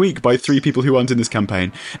decided next week by 3 people who aren't in this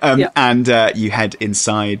campaign. And you head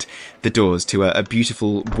inside the doors to a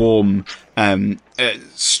beautiful, warm,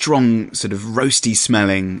 strong, sort of roasty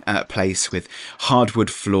smelling place with hardwood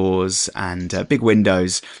floors and big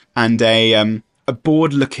windows and a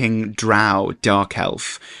bored-looking drow dark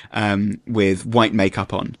elf with white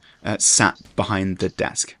makeup on sat behind the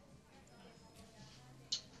desk.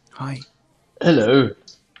 Hi. Hello.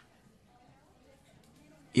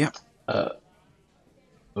 Yep.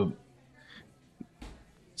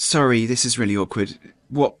 Sorry, this is really awkward.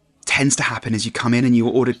 What tends to happen is you come in and you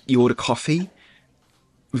order coffee.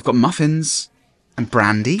 We've got muffins and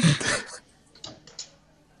brandy.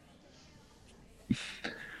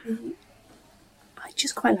 I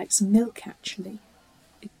just quite like some milk, actually.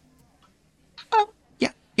 Oh,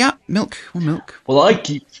 yeah, milk. More milk. Well, I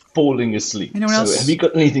keep falling asleep. Anyone else? Have you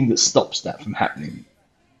got anything that stops that from happening?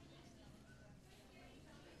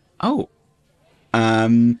 Oh.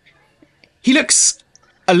 He looks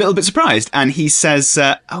a little bit surprised and he says,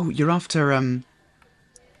 you're after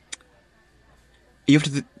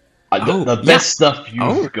the... The best stuff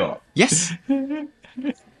you've got. Yes.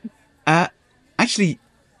 Actually,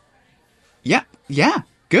 yeah.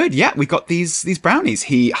 Good, yeah, we got these brownies.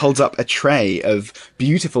 He holds up a tray of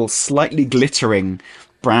beautiful, slightly glittering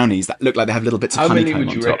brownies that look like they have little bits of How honeycomb many would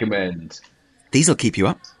on you top. recommend? These'll keep you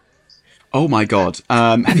up. Oh my god.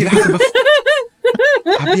 Have you ever had them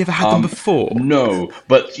before? Have you ever had them before? No,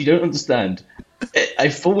 but you don't understand.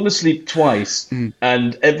 I've fallen asleep twice,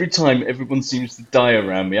 and every time everyone seems to die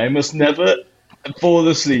around me, I must never fall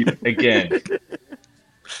asleep again.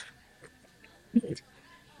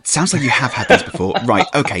 Sounds like you have had these before. Right,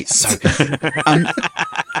 okay, so...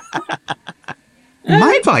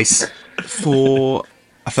 my advice for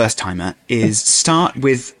a first-timer is start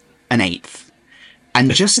with an 8th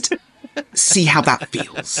and just see how that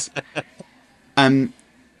feels.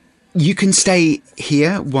 You can stay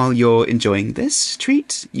here while you're enjoying this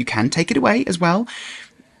treat. You can take it away as well.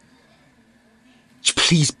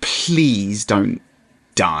 Please don't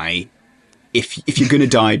die. If you're going to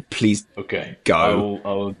die, please go.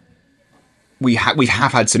 I'll... We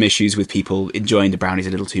have had some issues with people enjoying the brownies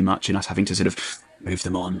a little too much and us having to sort of move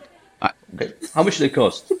them on. Okay. How much do they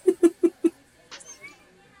cost?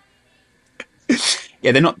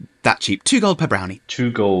 Yeah, they're not that cheap. 2 gold per brownie.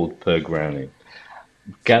 2 gold per brownie.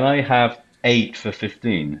 Can I have 8 for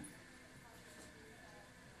 15?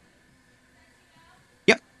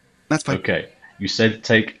 Yep, that's fine. Okay. You said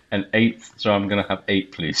take an 8th, so I'm going to have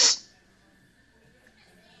 8, please.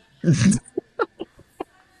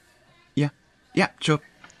 Yeah, sure.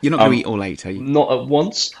 You're not going to eat all 8, are you? Not at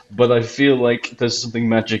once, but I feel like there's something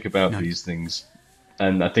magic about these things.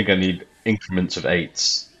 And I think I need increments of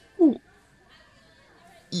 8s.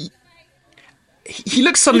 He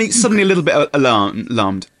looks suddenly a little bit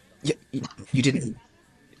alarmed. You didn't.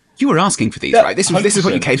 You were asking for these, right? This is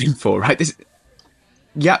what you came in for, right?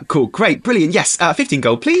 Yeah, cool, great, brilliant. Yes, 15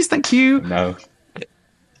 gold, please. Thank you. No.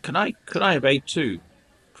 Can I have 8 too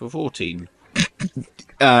for 14?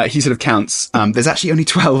 He sort of counts. There's actually only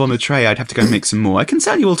 12 on the tray. I'd have to go and make some more. I can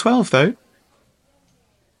sell you all 12 though.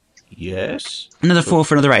 Yes. Another 4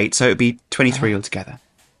 for another 8, so it'd be 23 altogether.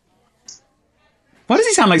 Why does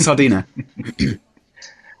he sound like Sardina?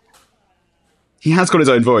 He has got his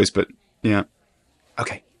own voice, but yeah.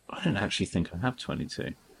 Okay. I don't actually think I have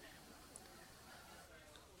 22.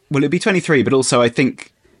 Well, it'd be 23, but also I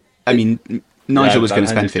think, Nigel was going to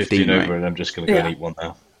spend 15 over, right? and I'm just going to go and eat one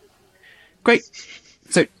now. Great.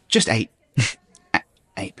 So just 8.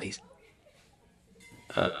 8, please.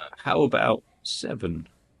 How about 7?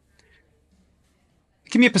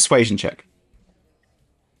 Give me a persuasion check.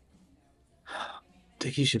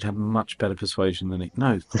 Dickie should have much better persuasion than he...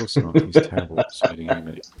 No, of course not. He's terrible at persuading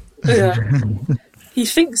anybody. Yeah. He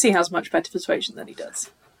thinks he has much better persuasion than he does.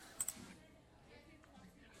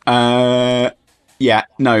 Yeah,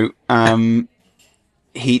 no.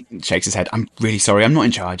 He shakes his head. I'm really sorry. I'm not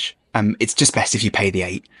in charge. It's just best if you pay the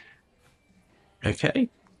 8. Okay.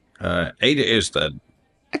 8 it is then.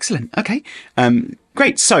 Excellent. Okay.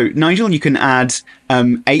 Great. So, Nigel, you can add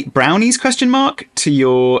 8 brownies, to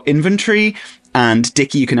your inventory. And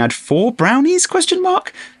Dickie, you can add 4 brownies, to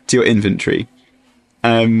your inventory.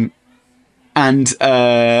 And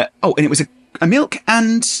it was a milk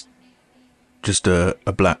and... Just a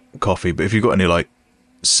black coffee, but if you've got any, like,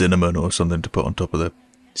 cinnamon or something to put on top of the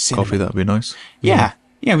coffee, that'd be nice. Yeah,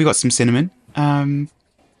 we got some cinnamon.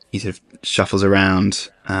 He sort of shuffles around,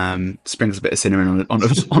 sprinkles a bit of cinnamon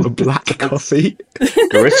on a black coffee.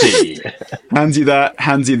 Gritty. Hands you that,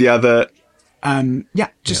 hands you the other.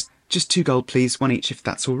 Just 2 gold, please. 1 each, if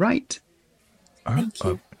that's all right. All right.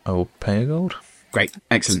 I will pay a gold. Great,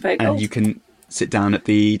 excellent. Pay gold. And you can sit down at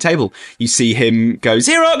the table. You see him go,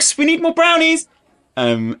 Xerox, we need more brownies!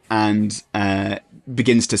 And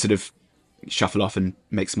begins to sort of shuffle off and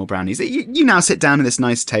make some more brownies. You now sit down at this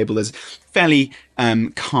nice table. There's fairly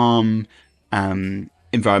calm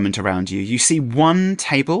environment around you. You see one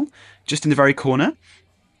table just in the very corner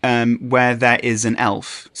where there is an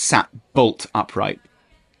elf sat bolt upright.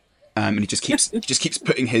 And he just keeps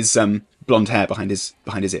putting his blonde hair behind his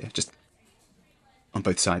ear, just on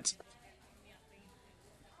both sides.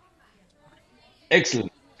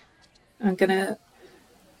 Excellent. I'm gonna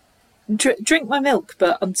drink my milk,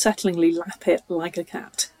 but unsettlingly lap it like a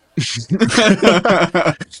cat.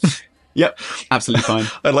 Yep, absolutely fine.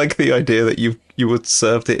 I like the idea that you would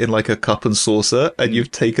served it in like a cup and saucer, and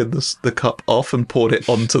you've taken the cup off and poured it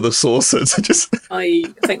onto the saucer to just... I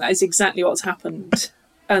think that is exactly what's happened.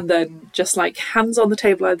 And then just like hands on the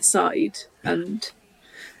table either side and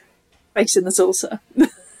face in the saucer.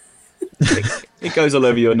 It goes all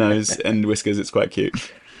over your nose and whiskers. It's quite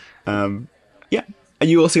cute. Yeah. Are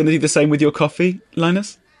you also going to do the same with your coffee,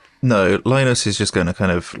 Linus? No, Linus is just going to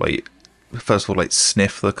kind of like, first of all, like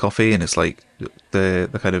sniff the coffee, and it's like the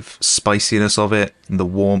kind of spiciness of it and the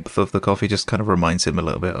warmth of the coffee just kind of reminds him a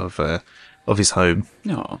little bit of his home.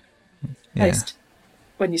 No. Yeah. Taste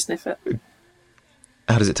when you sniff it.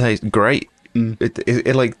 How does it taste? Great.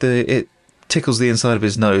 It tickles the inside of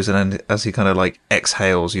his nose, and then as he kind of like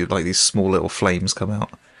exhales, you like these small little flames come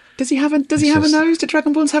out. Does he have a nose? Do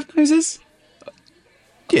Dragonborns have noses?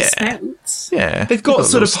 Yeah. Snouts. Yeah. They've got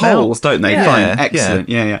sort of snout. holes, don't they? Yeah. Fine. Excellent.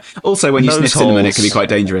 Yeah. Also, when you Nose sniff cinnamon, it holes. can be quite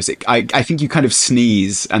dangerous. I think you kind of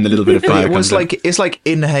sneeze and a little bit of fire It was comes out. like it's like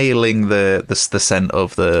inhaling the scent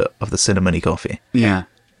of the cinnamony coffee. Yeah.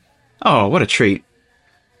 Oh, what a treat.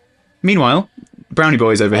 Meanwhile, Brownie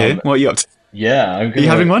Boy's over here. What are you up to? Yeah, I'm you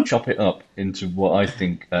having one? going to chop it up into what I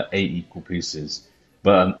think are 8 equal pieces,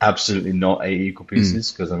 but I'm absolutely not 8 equal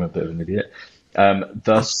pieces because I'm a bit of an idiot.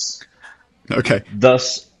 Thus, Okay.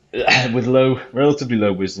 with relatively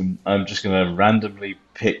low wisdom, I'm just going to randomly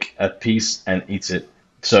pick a piece and eat it.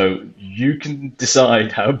 So you can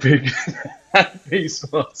decide how big that piece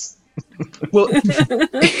was. Well,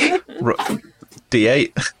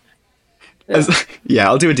 D8. yeah,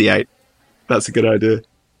 I'll do a D8. That's a good idea.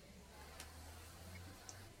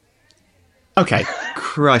 Okay,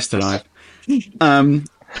 Christ alive.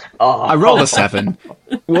 I rolled a 7.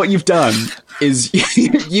 What you've done is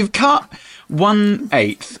you've cut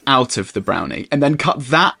 1/8 out of the brownie and then cut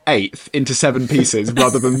that 1/8 into 7 pieces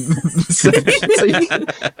rather than 7. So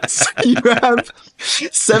you have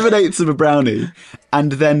 7/8 of a brownie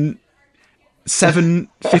and then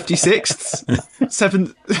 7/56,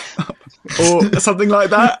 7 or something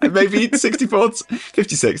like that. Maybe 64th,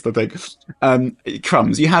 56th, I think.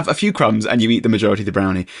 Crumbs. You have a few crumbs and you eat the majority of the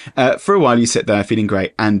brownie. For a while you sit there feeling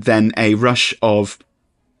great, and then a rush of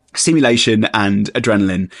stimulation and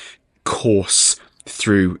adrenaline course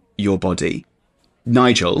through your body.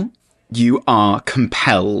 Nigel, you are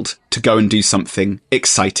compelled to go and do something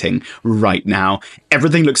exciting right now.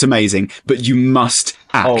 Everything looks amazing, but you must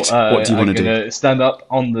act. What do you want to do? I'm going to stand up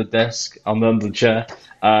on the desk, under the chair,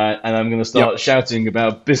 and I'm going to start shouting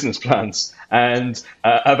about business plans and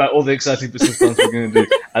about all the exciting business plans we're going to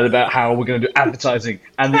do, and about how we're going to do advertising.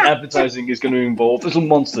 And the advertising is going to involve little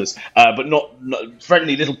monsters, but not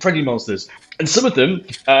friendly little pretty monsters. And some of them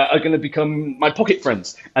are going to become my pocket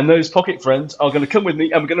friends, and those pocket friends are going to come with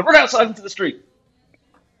me, and we're going to run outside into the street.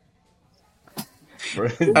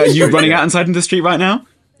 Are you running out inside into the street right now?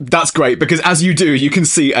 That's great, because as you do, you can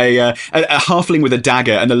see a halfling with a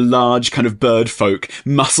dagger and a large kind of bird folk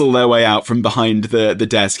muscle their way out from behind the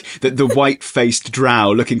desk. The white-faced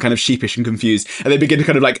drow looking kind of sheepish and confused, and they begin to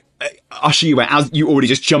kind of like usher you out as you already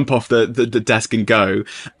just jump off the desk and go.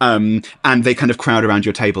 And they kind of crowd around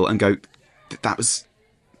your table and go, that was...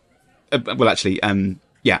 well, actually, the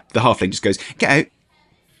halfling just goes, get out.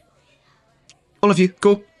 All of you,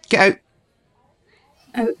 go, get out.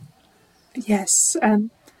 Oh, yes,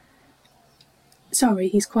 sorry,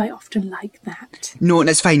 he's quite often like that. No,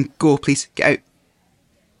 that's fine. Go, please. Get out.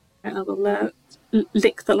 And I will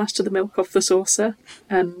lick the last of the milk off the saucer.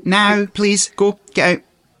 Now, please. Go. Get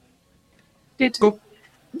out. Go.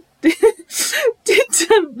 Did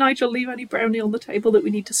Nigel leave any brownie on the table that we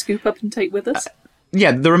need to scoop up and take with us?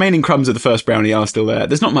 Yeah, the remaining crumbs of the first brownie are still there.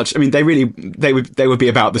 There's not much. I mean, they would be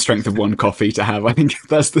about the strength of one coffee to have. I think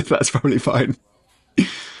that's probably fine.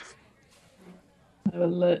 I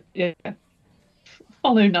will,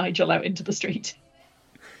 follow Nigel out into the street.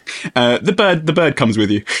 The bird comes with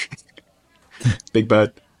you. Big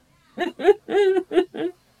bird.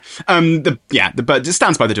 The bird just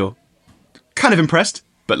stands by the door. Kind of impressed,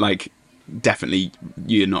 but like definitely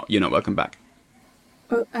you're not welcome back.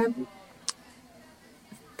 Well,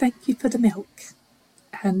 thank you for the milk.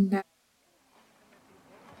 And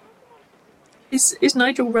is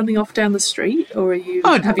Nigel running off down the street, or are you?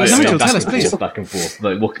 Have you Nigel, back tell us, and please. forth, back and forth,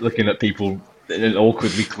 like looking at people in an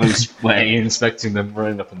awkwardly close way, inspecting them,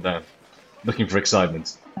 running up and down, looking for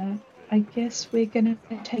excitement. I guess we're gonna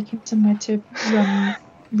take him somewhere to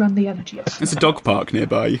run the energy up. There's a dog park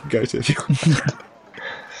nearby you can go to if you want.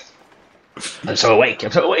 I'm so awake.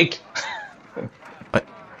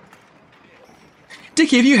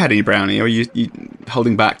 Dickie, have you had any brownie, or are you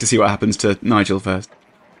holding back to see what happens to Nigel first?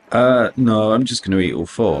 No, I'm just going to eat all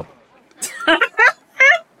 4.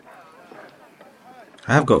 I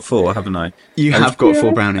have got 4, haven't I? You have got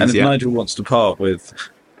 4 brownies, and if yeah. Nigel wants to part with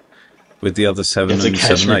the other 7 You have and to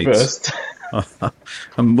catch 7 me eighths, first.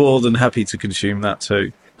 I'm more than happy to consume that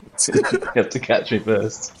too. You have to catch me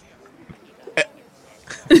first.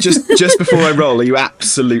 Just before I roll, are you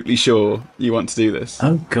absolutely sure you want to do this?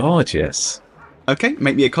 Oh God, yes. Okay,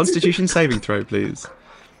 make me a Constitution saving throw, please.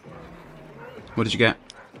 What did you get?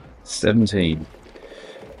 17.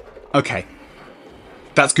 Okay,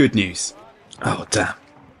 that's good news. Oh damn!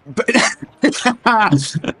 But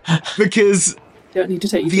because Don't need to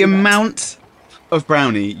take you the through that. amount of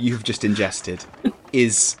brownie you've just ingested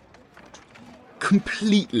is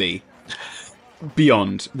completely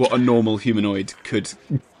beyond what a normal humanoid could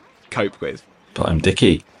cope with. But I'm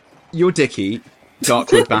Dickie. You're Dickie,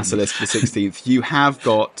 Darkwood Basilisk the 16th. You have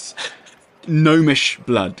got gnomish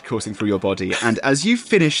blood coursing through your body, and as you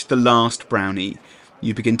finish the last brownie,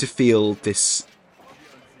 you begin to feel this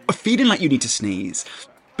a feeling like you need to sneeze.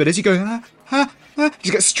 But as you go,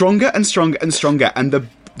 you get stronger and stronger and stronger, and the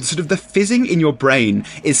sort of the fizzing in your brain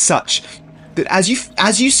is such that as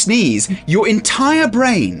you sneeze, your entire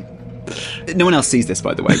brain. No one else sees this,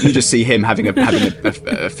 by the way. You just see him having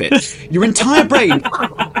a fit. Your entire brain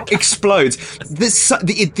explodes.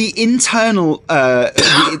 The internal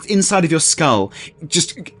the inside of your skull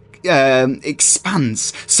just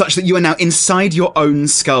expands such that you are now inside your own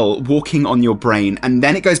skull, walking on your brain, and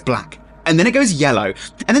then it goes black, and then it goes yellow,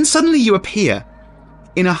 and then suddenly you appear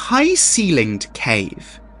in a high-ceilinged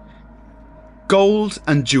cave. Gold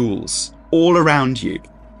and jewels all around you,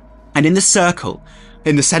 and in the centre,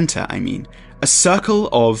 a circle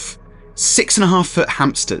of 6.5-foot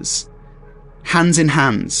hamsters, hands in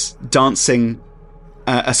hands, dancing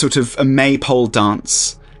a sort of a maypole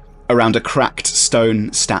dance around a cracked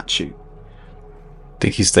stone statue. I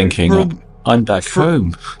think he's thinking, I'm back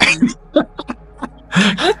home.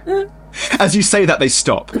 As you say that, they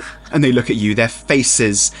stop and they look at you. Their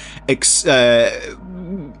faces, what's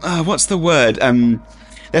the word?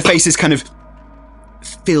 Their faces kind of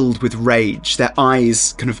filled with rage. Their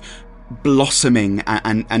eyes kind of blossoming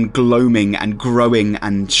and gloaming and growing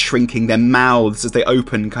and shrinking. Their mouths, as they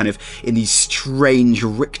open, kind of in these strange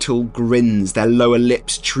rictal grins. Their lower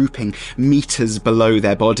lips drooping meters below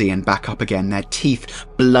their body and back up again. Their teeth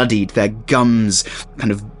bloodied. Their gums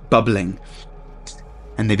kind of bubbling.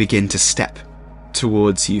 And they begin to step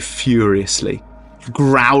towards you furiously,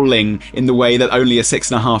 growling in the way that only a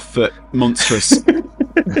 6.5-foot monstrous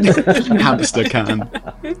hamster can.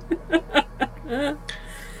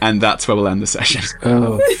 And that's where we'll end the session.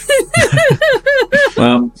 Oh.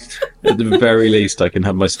 Well, at the very least, I can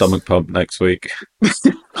have my stomach pumped next week. Let's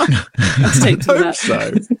take to that.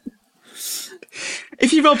 So.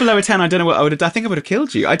 If you rolled below a 10, I don't know what I would have done. I think I would have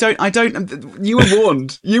killed you. I don't. You were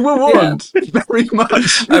warned. You were warned very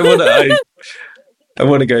much. I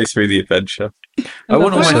want to go through the adventure. I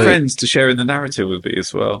want all my friends to share in the narrative with me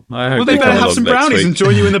as well. I hope they better come have along some next brownies week. and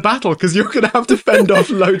join you in the battle, because you're going to have to fend off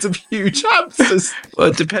loads of huge hamsters. Well,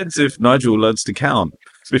 it depends if Nigel learns to count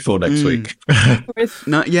before next week.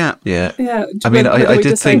 No, yeah. I mean, I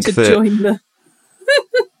did think that.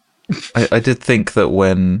 I did think that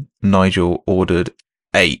when Nigel ordered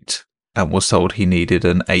 8 and was told he needed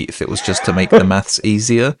an 8th, it was just to make the maths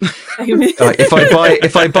easier. Like,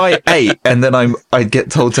 if I buy 8 and then I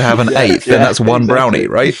get told to have an 8th, then that's one brownie,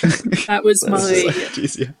 right? That was my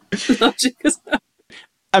logic as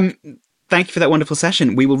well. Thank you for that wonderful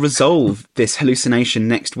session. We will resolve this hallucination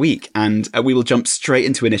next week, and we will jump straight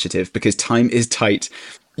into initiative because time is tight.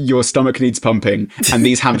 Your stomach needs pumping, and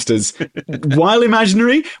these hamsters, while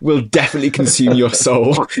imaginary, will definitely consume your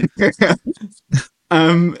soul.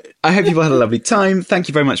 I hope you've all had a lovely time. Thank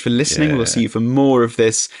you very much for listening. We'll see you for more of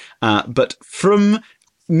this. But from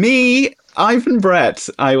me, Ivan Brett,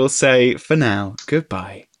 I will say for now,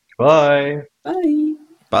 goodbye. Bye. Bye.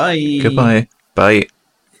 Bye. Goodbye. Bye.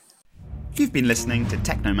 You've been listening to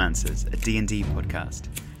Technomancers, a D&D podcast.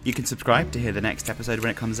 You can subscribe to hear the next episode when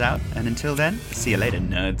it comes out. And until then, see you later,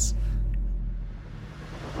 nerds.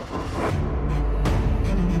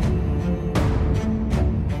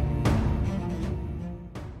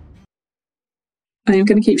 I am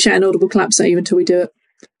going to keep shouting audible claps at you until we do it.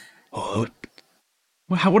 Oh,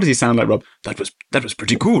 what does he sound like, Rob? That was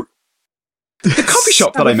pretty cool. The coffee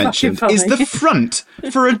shop that I mentioned is the front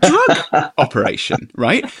for a drug operation,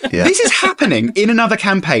 right? Yeah. This is happening in another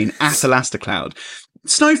campaign at Elasticloud.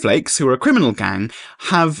 Snowflakes, who are a criminal gang,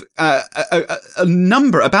 have a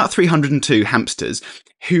number, about 302 hamsters,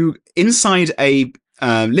 who inside a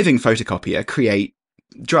living photocopier create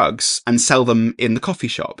drugs and sell them in the coffee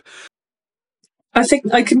shop. I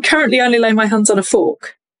think I can currently only lay my hands on a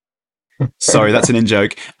fork. Sorry, that's an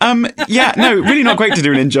in-joke. Yeah, no, really not great to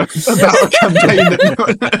do an in-joke about a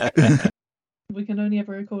campaign. We can only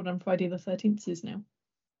ever record on Friday the 13th now.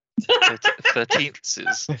 13th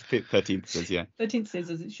is. 13th is, yeah. 13th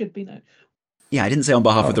is as it should be now. Yeah, I didn't say on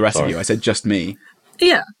behalf of the rest of you. I said just me.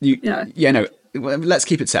 Yeah. Yeah, no, let's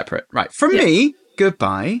keep it separate. Right, from me,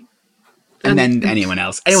 goodbye. And then anyone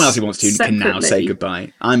else who wants to can now say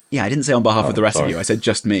goodbye. I didn't say on behalf of the rest of you. I said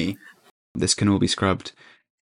just me. This can all be scrubbed.